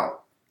all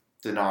about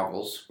the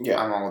novels.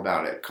 Yeah. I'm all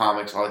about it.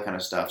 Comics, all that kind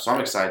of stuff. So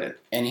I'm excited.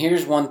 And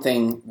here's one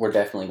thing we're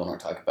definitely going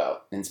to talk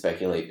about and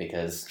speculate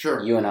because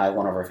you and I,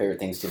 one of our favorite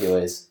things to do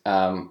is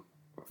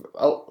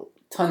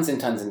tons and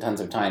tons and tons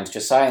of times,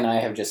 Josiah and I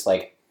have just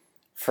like,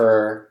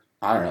 for,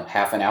 I don't know,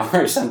 half an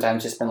hour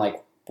sometimes just been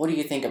like, what do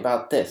you think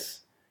about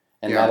this?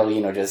 And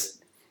that'll,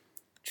 just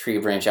tree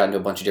branch out into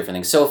a bunch of different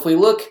things. So if we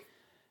look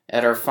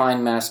at our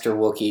fine master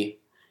Wookiee,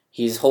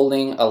 he's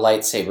holding a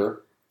lightsaber,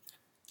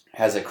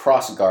 has a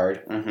cross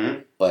guard,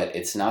 but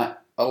it's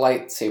not a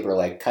lightsaber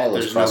like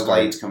Kylo's cross guard. There's no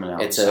blades coming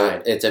out.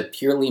 It's a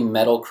purely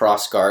metal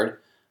cross guard.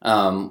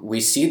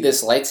 We see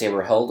this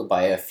lightsaber held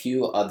by a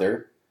few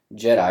other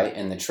Jedi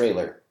in the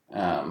trailer.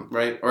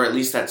 Right, or at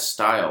least that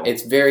style.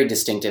 It's very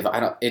distinctive.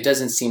 It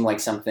doesn't seem like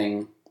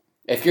something.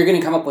 If you're going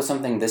to come up with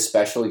something this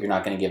special, you're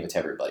not going to give it to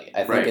everybody.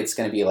 I think it's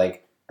going to be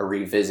like a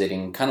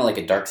revisiting, kind of like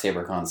a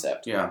Darksaber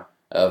concept. Yeah.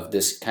 Of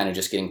this kind of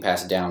just getting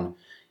passed down,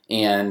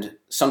 and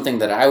something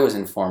that I was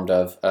informed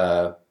of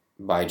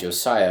by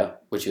Josiah.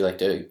 Would you like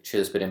to share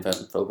this bit of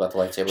info about the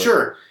lightsaber?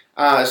 Sure.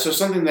 So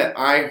something that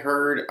I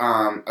heard,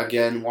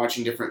 again,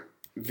 watching different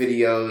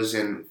videos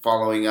and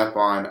following up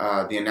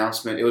on the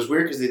announcement. It was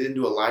weird because they didn't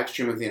do a live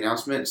stream of the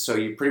announcement, so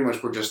you pretty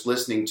much were just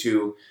listening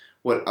to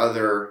what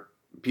other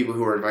people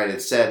who were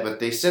invited said. But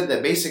they said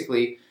that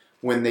basically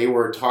when they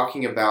were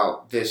talking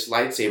about this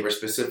lightsaber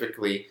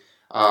specifically,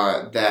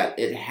 that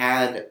it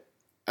had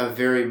a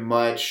very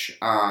much,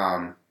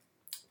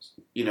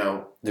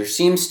 there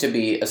seems to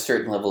be a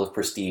certain level of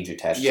prestige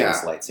attached to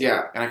this lightsaber.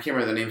 Yeah, and I can't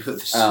remember the name of the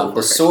sword.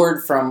 The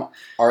sword from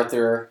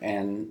Arthur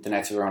and the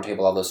Knights of the Round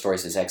Table, all those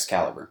stories, is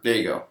Excalibur. There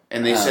you go.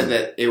 And they said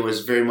that it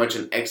was very much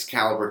an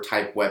Excalibur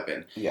type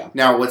weapon. Yeah.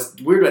 Now, what's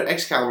weird about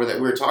Excalibur that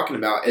we were talking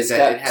about is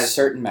that it has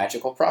certain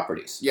magical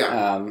properties.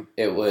 Yeah.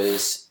 It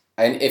was,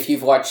 and if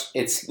you've watched,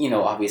 it's,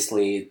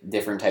 obviously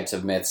different types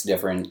of myths,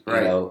 different,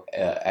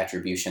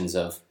 attributions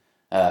of,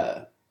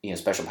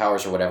 special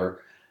powers or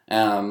whatever.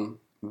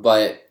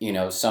 But,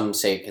 some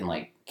say it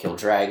can, kill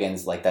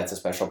dragons. That's a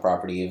special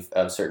property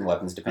of certain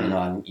weapons, depending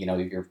on,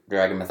 your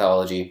dragon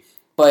mythology.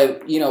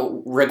 But,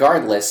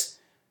 regardless,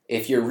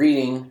 if you're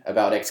reading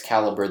about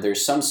Excalibur,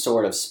 there's some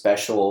sort of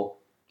special...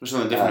 There's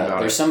something different about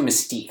it. There's some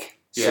mystique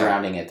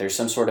surrounding it. There's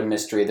some sort of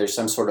mystery. There's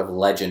some sort of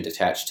legend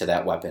attached to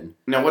that weapon.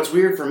 Now, what's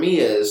weird for me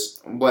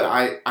is, what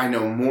I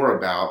know more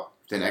about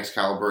than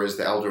Excalibur is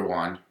the Elder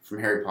Wand from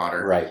Harry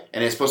Potter. Right.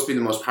 And it's supposed to be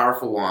the most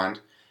powerful wand.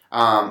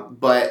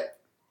 But...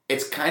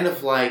 it's kind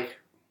of like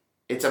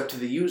it's up to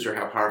the user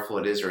how powerful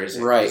it is or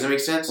isn't. Right. Does that make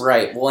sense?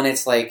 Right. Well, and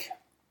it's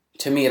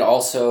to me, it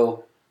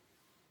also,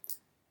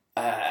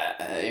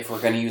 if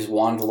we're going to use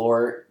wand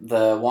lore,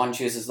 the wand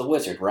chooses the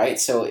wizard, right?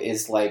 So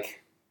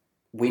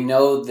we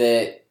know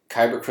that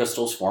kyber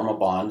crystals form a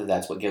bond.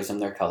 That's what gives them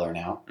their color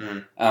now.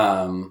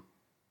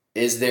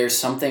 Is there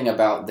something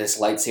about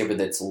this lightsaber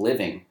that's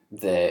living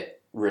that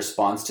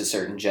responds to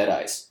certain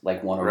Jedis,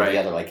 like one or the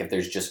other? Like if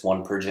there's just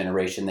one per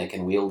generation that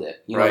can wield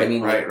it. You know what I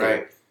mean?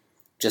 Right.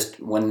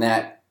 Just when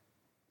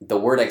the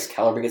word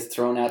Excalibur gets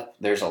thrown out,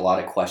 there's a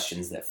lot of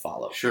questions that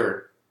follow.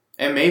 Sure.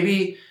 And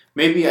maybe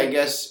I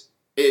guess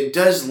it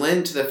does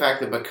lend to the fact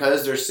that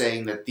because they're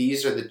saying that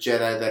these are the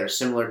Jedi that are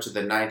similar to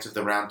the Knights of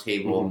the Round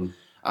Table,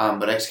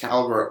 but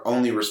Excalibur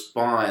only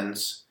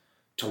responds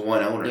to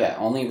one owner. Yeah,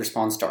 only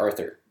responds to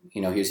Arthur. He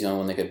was the only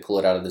one that could pull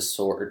it out of the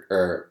sword,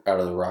 or out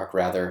of the rock,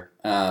 rather.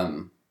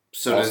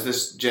 So does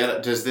this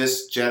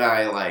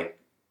Jedi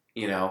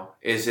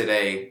is it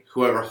a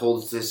whoever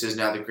holds this is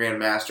now the Grand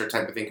Master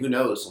type of thing? Who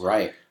knows?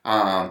 Right.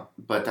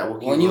 But that will.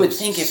 Well, and you would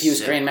think if he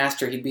was Grand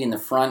Master, he'd be in the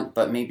front,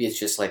 but maybe it's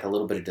just a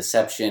little bit of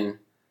deception.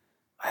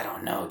 I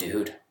don't know,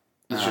 dude.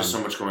 There's just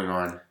so much going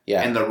on.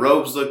 Yeah. And the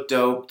robes look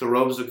dope. The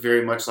robes look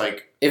very much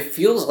like. It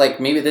feels like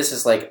maybe this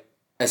is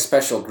a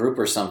special group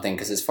or something,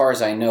 because as far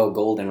as I know,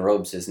 golden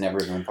robes has never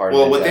been part of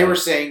it. Well, what they were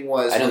saying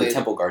was... I know the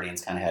Temple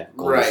Guardians kind of had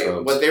golden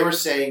robes. What they were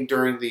saying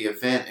during the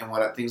event,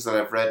 and things that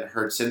I've read and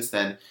heard since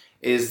then,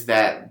 is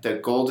that the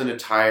golden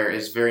attire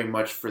is very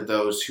much for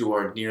those who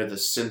are near the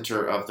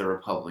center of the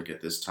Republic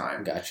at this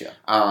time. Gotcha.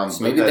 So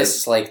maybe this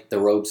is like the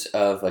robes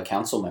of a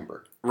council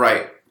member.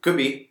 Right. Could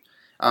be.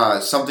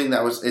 Something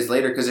that is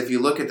later, because if you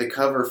look at the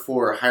cover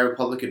for High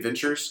Republic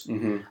Adventures,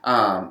 they've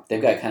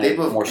got kind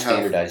of more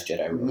standardized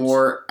Jedi robes.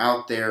 More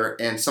out there,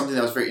 and something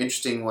that was very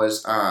interesting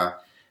was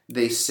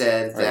they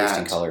said that... At least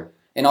in color.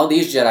 And all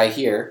these Jedi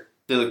here...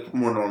 They look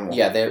more normal.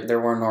 Yeah, they're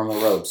more normal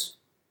robes.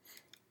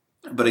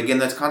 But again,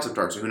 that's concept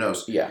art, so who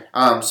knows? Yeah.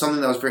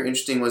 Something that was very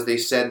interesting was they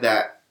said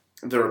that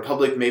the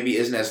Republic maybe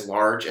isn't as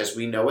large as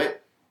we know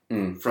it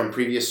from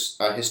previous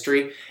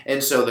history.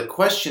 And so the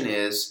question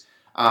is...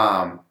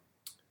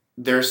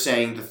 they're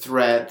saying the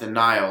threat, the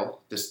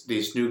Nile,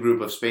 these new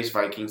group of space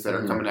Vikings that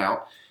are coming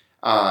out,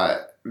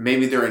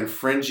 maybe they're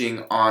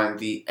infringing on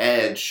the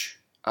edge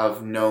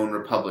of known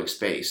Republic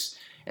space.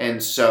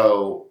 And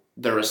so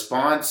the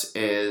response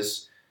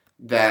is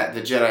that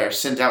the Jedi are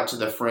sent out to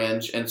the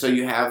fringe, and so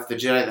you have the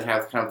Jedi that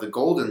have kind of the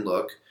golden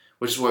look,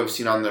 which is what we've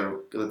seen on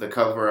the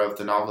cover of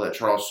the novel that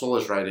Charles Soule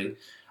is writing.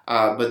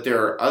 But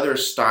there are other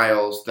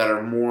styles that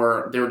are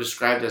more, they were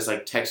described as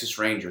like Texas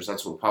Rangers.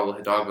 That's what Pablo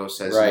Hidalgo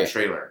says in the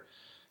trailer.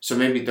 So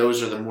maybe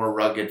those are the more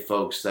rugged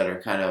folks that are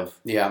kind of,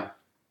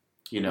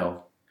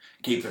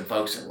 keeping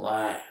folks in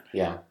line.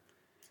 Yeah.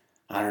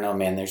 I don't know,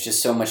 man. There's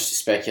just so much to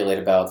speculate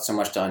about, so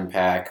much to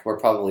unpack. We're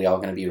probably all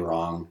going to be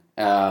wrong.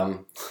 At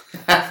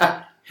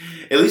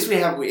least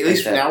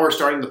now we're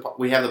starting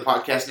we have the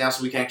podcast now,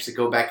 so we can actually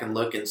go back and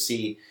look and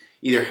see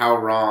either how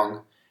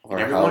wrong Or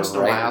every how once in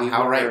a while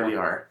how right were. we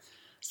are.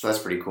 So that's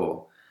pretty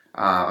cool.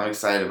 I'm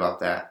excited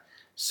about that.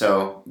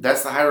 So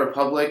that's the High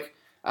Republic.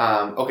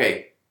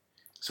 Okay,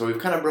 so we've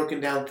kind of broken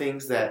down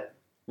things that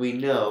we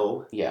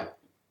know. Yeah.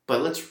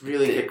 But let's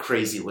really get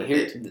crazy with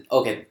it.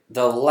 Okay,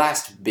 the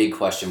last big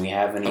question we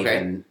haven't Okay.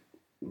 even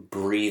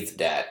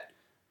breathed at.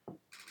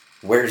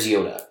 Where's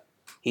Yoda?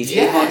 He's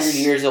Yes!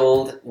 800 years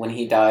old when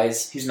he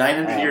dies. He's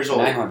 900 years old.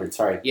 900,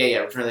 sorry. Yeah,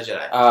 Return of the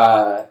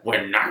Jedi.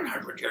 When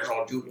 900 years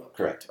old you look.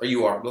 Correct. Or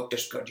you are. Look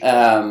this good.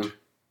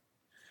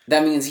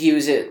 That means he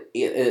was at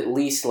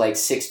least like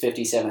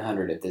 650,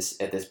 700 at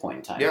this point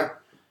in time. Yeah.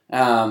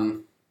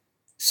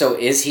 So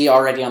is he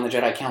already on the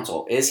Jedi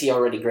Council? Is he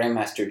already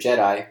Grandmaster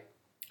Jedi?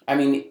 I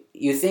mean,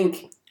 you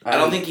think... I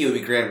don't think he would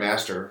be Grand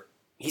Master.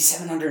 He's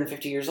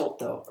 750 years old,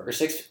 though. Or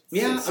six...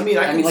 Yeah, six, I mean,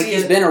 I can like, see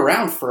he's it. been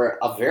around for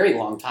a very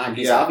long time.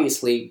 He's Yeah.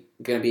 obviously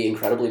going to be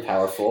incredibly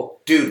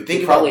powerful. Dude, think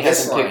he about probably this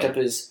hasn't line. picked up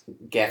his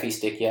gaffy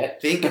stick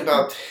yet. Think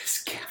about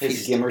this.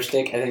 His gimmer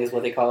stick, I think is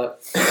what they call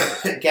it.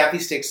 Gaffy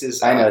Sticks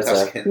is I know it's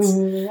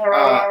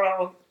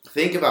Tuskens.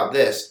 Think about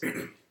this.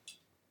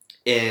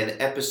 In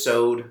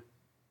episode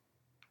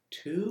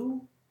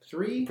 2,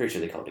 3? Pretty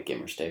sure they called it a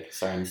gimmer stick.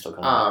 Sorry, I'm still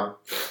calling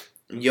it.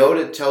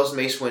 Yoda tells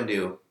Mace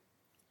Windu,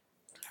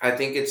 I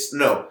think it's...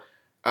 No.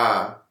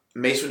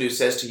 Mace Windu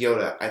says to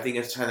Yoda, I think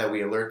it's time that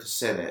we alert the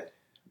Senate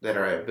that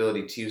our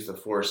ability to use the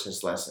Force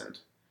has lessened.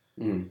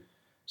 Mm.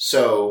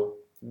 So,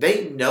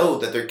 they know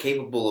that they're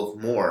capable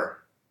of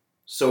more.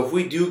 So, if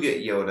we do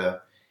get Yoda,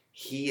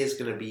 he is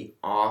going to be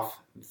off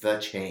the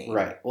chain.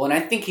 Right. Well, and I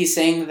think he's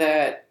saying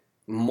that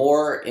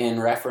more in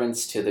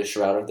reference to the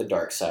Shroud of the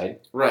Dark Side.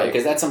 Right.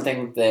 Because that's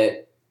something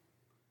that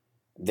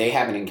they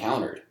haven't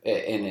encountered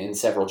in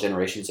several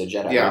generations of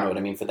Jedi. Yeah. You know what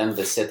I mean? For them,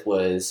 the Sith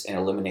was an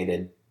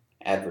eliminated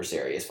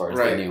adversary as far as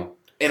Right. they knew.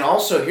 And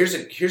also, here's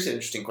an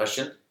interesting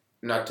question.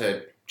 Not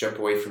to jump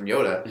away from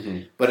Yoda,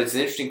 Mm-hmm. but it's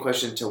an interesting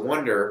question to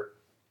wonder,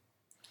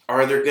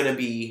 are there going to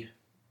be...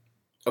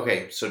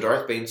 Okay, so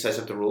Darth Bane sets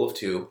up the rule of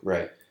 2.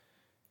 Right.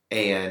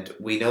 And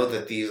we know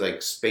that these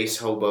like space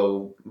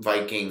hobo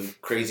Viking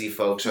crazy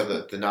folks are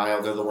the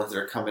Nile. They're the ones that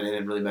are coming in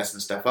and really messing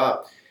stuff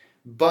up.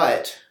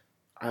 But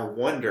I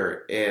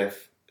wonder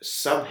if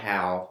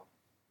somehow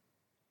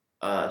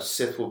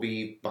Sith will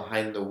be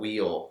behind the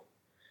wheel.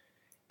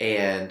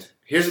 And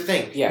here's the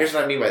thing. Yeah. Here's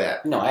what I mean by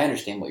that. No, I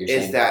understand what you're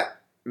saying. Is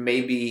that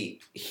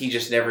maybe he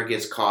just never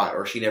gets caught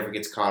or she never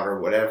gets caught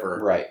or whatever.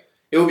 Right.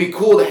 It would be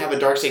cool to have a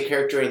Darkseid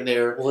character in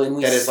there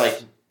that is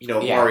like,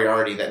 Yeah.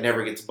 Moriarty that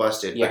never gets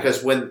busted. Yeah.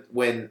 Because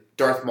when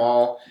Darth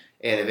Maul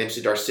and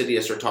eventually Darth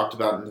Sidious are talked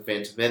about in the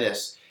Phantom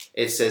Menace,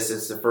 it says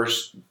it's the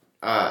first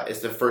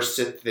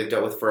Sith they've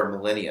dealt with for a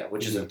millennia,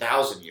 which is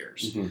 1,000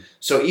 years. Mm-hmm.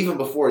 So even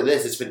before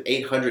this, it's been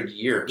 800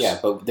 years. Yeah,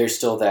 but there's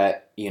still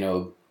that,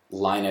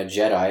 line of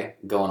Jedi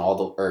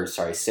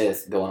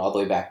Sith going all the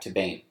way back to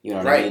Bane. You know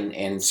what I mean?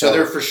 And so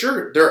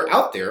they're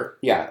out there.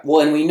 Yeah.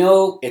 Well, and we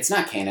know it's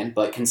not canon,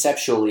 but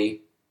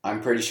conceptually,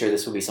 I'm pretty sure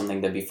this would be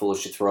something that'd be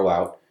foolish to throw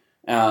out.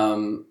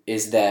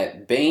 Is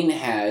that Bane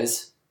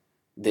has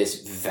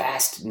this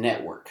vast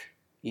network,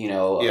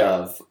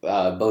 of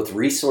both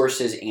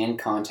resources and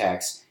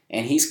contacts,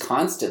 and he's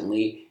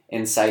constantly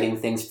inciting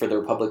things for the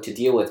Republic to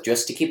deal with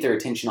just to keep their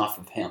attention off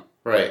of him.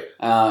 Right.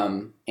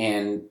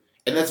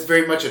 And that's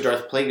very much a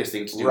Darth Plagueis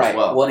thing to do as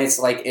well. Well, and it's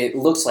like it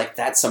looks like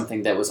that's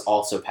something that was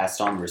also passed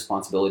on, the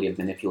responsibility of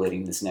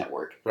manipulating this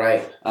network.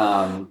 Right.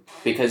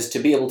 Because to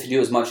be able to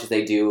do as much as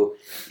they do,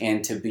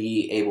 and to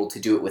be able to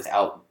do it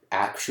without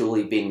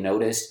actually being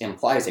noticed,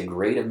 implies a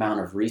great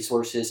amount of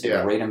resources,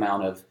 a great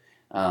amount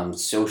of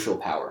social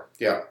power.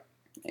 Yeah.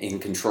 In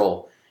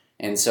control.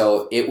 And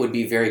so it would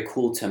be very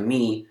cool to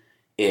me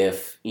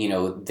if,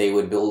 they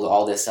would build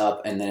all this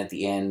up and then at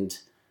the end,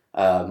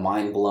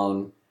 mind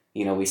blown,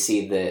 we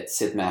see that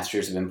Sith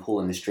Masters have been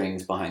pulling the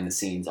strings behind the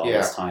scenes all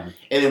this time.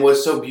 And then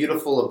what's so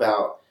beautiful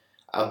about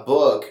a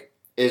book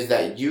is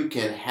that you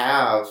can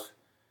have,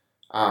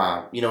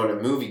 in a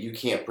movie, you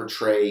can't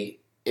portray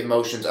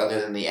emotions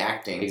other than the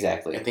acting.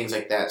 Exactly. And things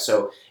like that.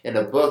 So in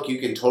a book, you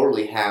can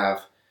totally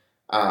have...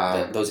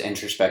 those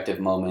introspective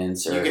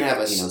moments or you can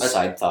have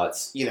side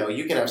thoughts.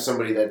 You can have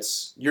somebody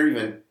you're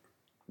even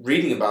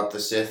reading about the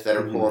Sith that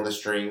are pulling the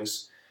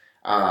strings.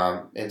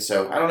 And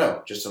so, I don't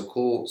know, just some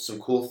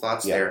cool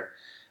thoughts there.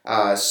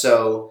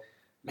 So,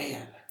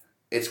 man,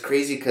 it's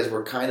crazy because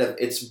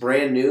it's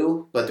brand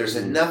new, but there's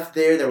enough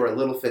there that we're a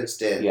little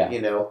fenced in, Yeah.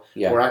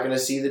 We're not going to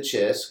see the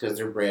Chiss because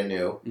they're brand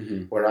new.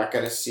 Mm-hmm. We're not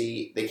going to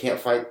see, they can't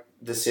fight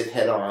the Sith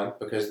head on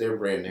because they're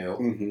brand new.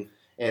 Mm-hmm.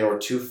 And we're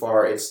too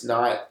far, it's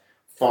not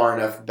far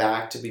enough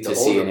back to be the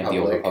see Old any of the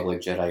Old Republic.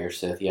 Republic Jedi or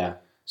Sith, yeah.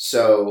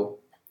 So,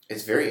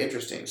 it's very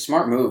interesting.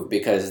 Smart move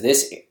because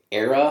this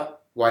era...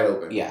 Wide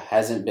open. Yeah,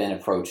 hasn't been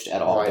approached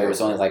at all. Wide there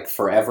was open. only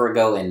forever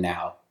ago and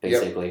now,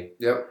 basically.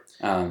 Yep.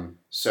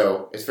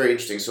 So it's very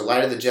interesting. So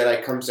Light of the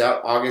Jedi comes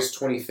out August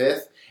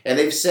 25th, And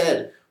they've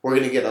said we're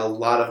going to get a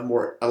lot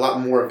more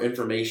of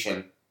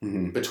information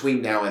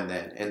between now and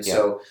then. And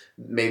so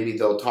maybe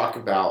they'll talk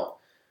about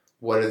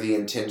what are the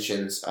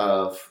intentions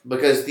of,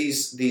 because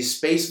these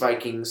space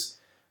Vikings,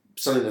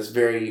 something that's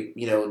very,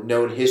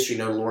 known history,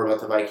 known lore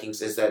about the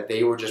Vikings is that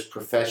they were just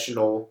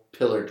professional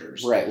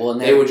pillagers. Right. Well,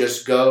 and they would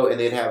just go and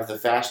they'd have the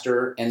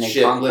faster and they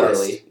ship, conquest.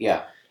 literally.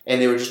 Yeah.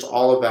 And they were just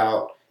all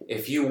about,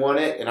 if you want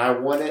it and I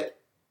want it,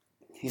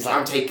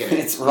 I'm taking it.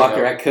 It's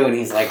Rocket Raccoon.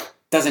 He's like,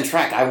 doesn't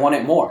track. I want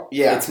it more.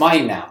 Yeah. It's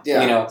mine now.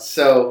 Yeah.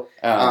 So,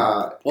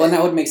 well, and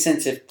that would make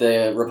sense if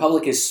the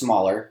Republic is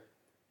smaller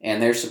and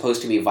they're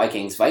supposed to be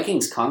Vikings.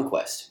 Vikings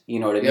conquest.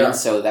 You know what I mean? Yeah.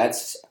 So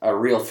that's a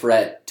real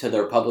threat to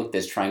the Republic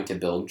that's trying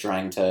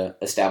to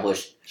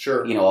establish,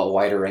 a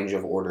wider range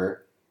of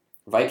order.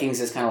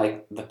 Vikings is kind of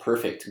like the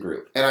perfect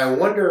group. And I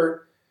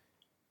wonder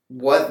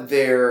what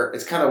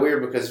it's kind of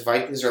weird because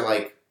Vikings are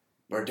like,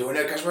 we're doing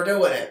it because we're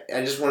doing it.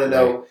 I just want to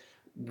know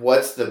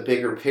what's the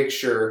bigger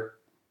picture.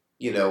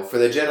 For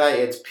the Jedi,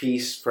 it's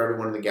peace for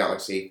everyone in the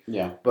galaxy.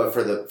 Yeah. But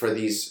for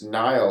these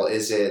Nihil,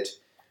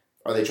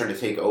 are they trying to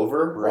take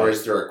over? Right. Or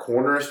is there a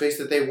corner of space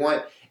that they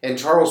want? And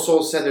Charles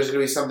Soule said there's going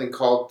to be something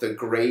called the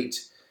Great...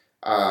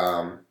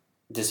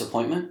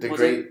 Disappointment? The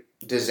Great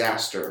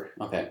Disaster.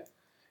 Okay.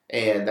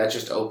 And that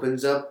just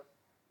opens up,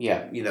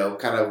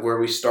 kind of where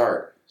we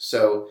start.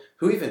 So,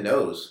 who even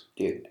knows?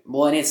 Dude.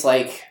 Well, and it's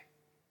like,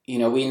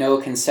 we know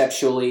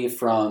conceptually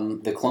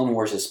from the Clone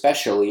Wars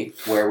especially,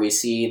 where we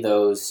see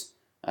those...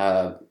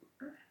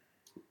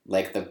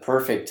 like the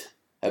perfect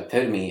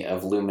epitome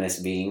of luminous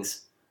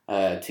beings,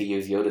 to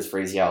use Yoda's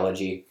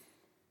phraseology.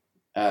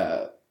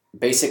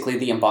 Basically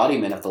the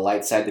embodiment of the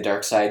light side, the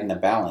dark side, and the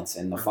balance,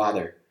 and the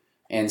Father.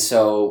 And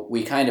so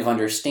we kind of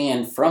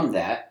understand from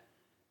that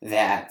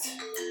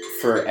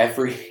for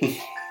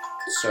every...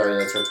 Sorry,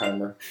 that's our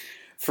timer.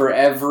 For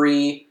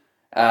every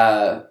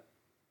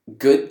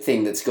good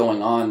thing that's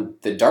going on,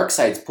 the dark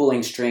side's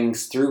pulling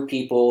strings through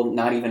people,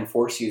 not even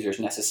Force users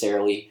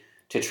necessarily,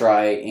 to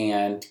try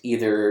and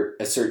either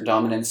assert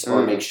dominance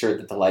or make sure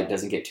that the light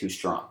doesn't get too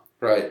strong.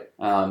 Right.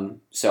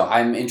 So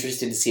I'm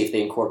interested to see if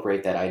they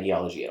incorporate that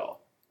ideology at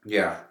all.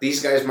 Yeah.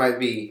 These guys might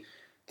be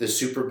the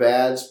super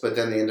bads, but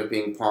then they end up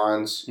being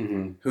pawns.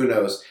 Mm-hmm. Who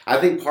knows? I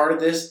think part of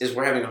this is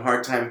we're having a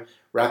hard time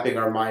wrapping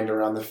our mind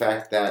around the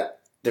fact that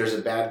there's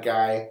a bad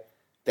guy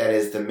that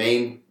is the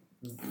main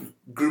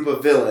group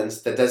of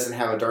villains that doesn't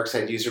have a dark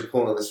side user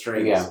pulling the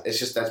strings. Yeah. It's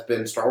just that's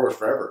been Star Wars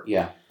forever.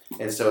 Yeah.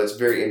 And so it's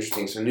very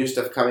interesting. So new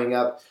stuff coming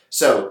up.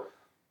 So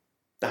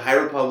the High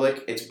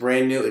Republic, it's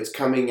brand new. It's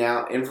coming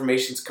out.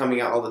 Information's coming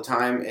out all the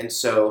time. And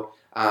so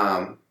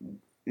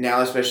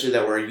now especially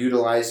that we're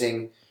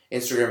utilizing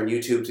Instagram and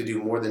YouTube to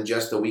do more than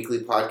just a weekly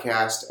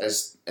podcast.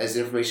 As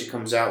information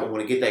comes out, we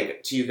want to get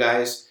that to you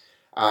guys.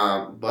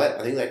 But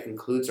I think that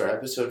concludes our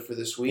episode for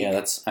this week. Yeah,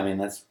 that's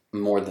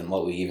more than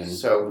what we even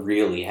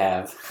really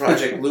have.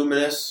 Project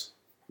Luminous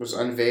was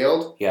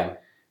unveiled. Yeah.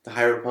 The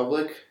High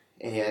Republic.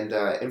 And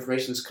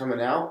information's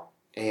coming out.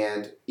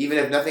 And even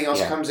if nothing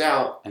else comes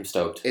out... I'm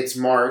stoked. It's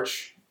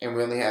March, and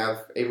we only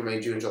have April, May,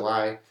 June,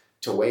 July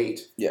to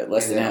wait. Yeah,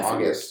 less than half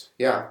August.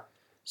 Yeah.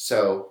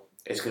 So,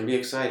 it's going to be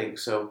exciting.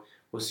 So,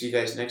 we'll see you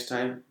guys next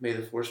time. May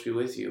the Force be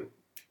with you.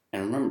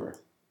 And remember,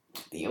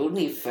 the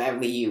only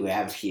family you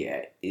have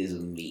here is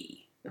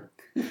me.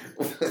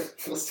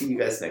 We'll see you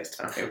guys next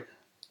time.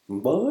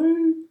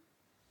 Bye.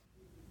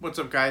 What's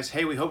up, guys?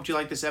 Hey, we hope you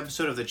liked this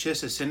episode of the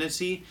Chiss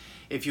Ascendancy.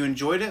 If you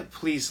enjoyed it,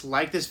 please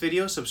like this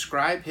video,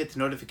 subscribe, hit the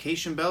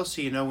notification bell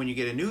so you know when you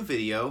get a new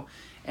video,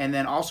 and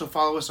then also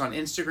follow us on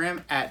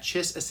Instagram at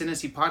Chiss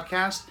Ascendancy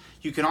Podcast.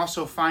 You can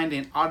also find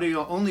an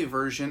audio-only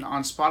version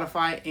on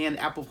Spotify and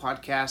Apple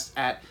Podcasts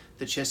at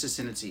the Chiss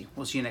Ascendancy.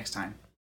 We'll see you next time.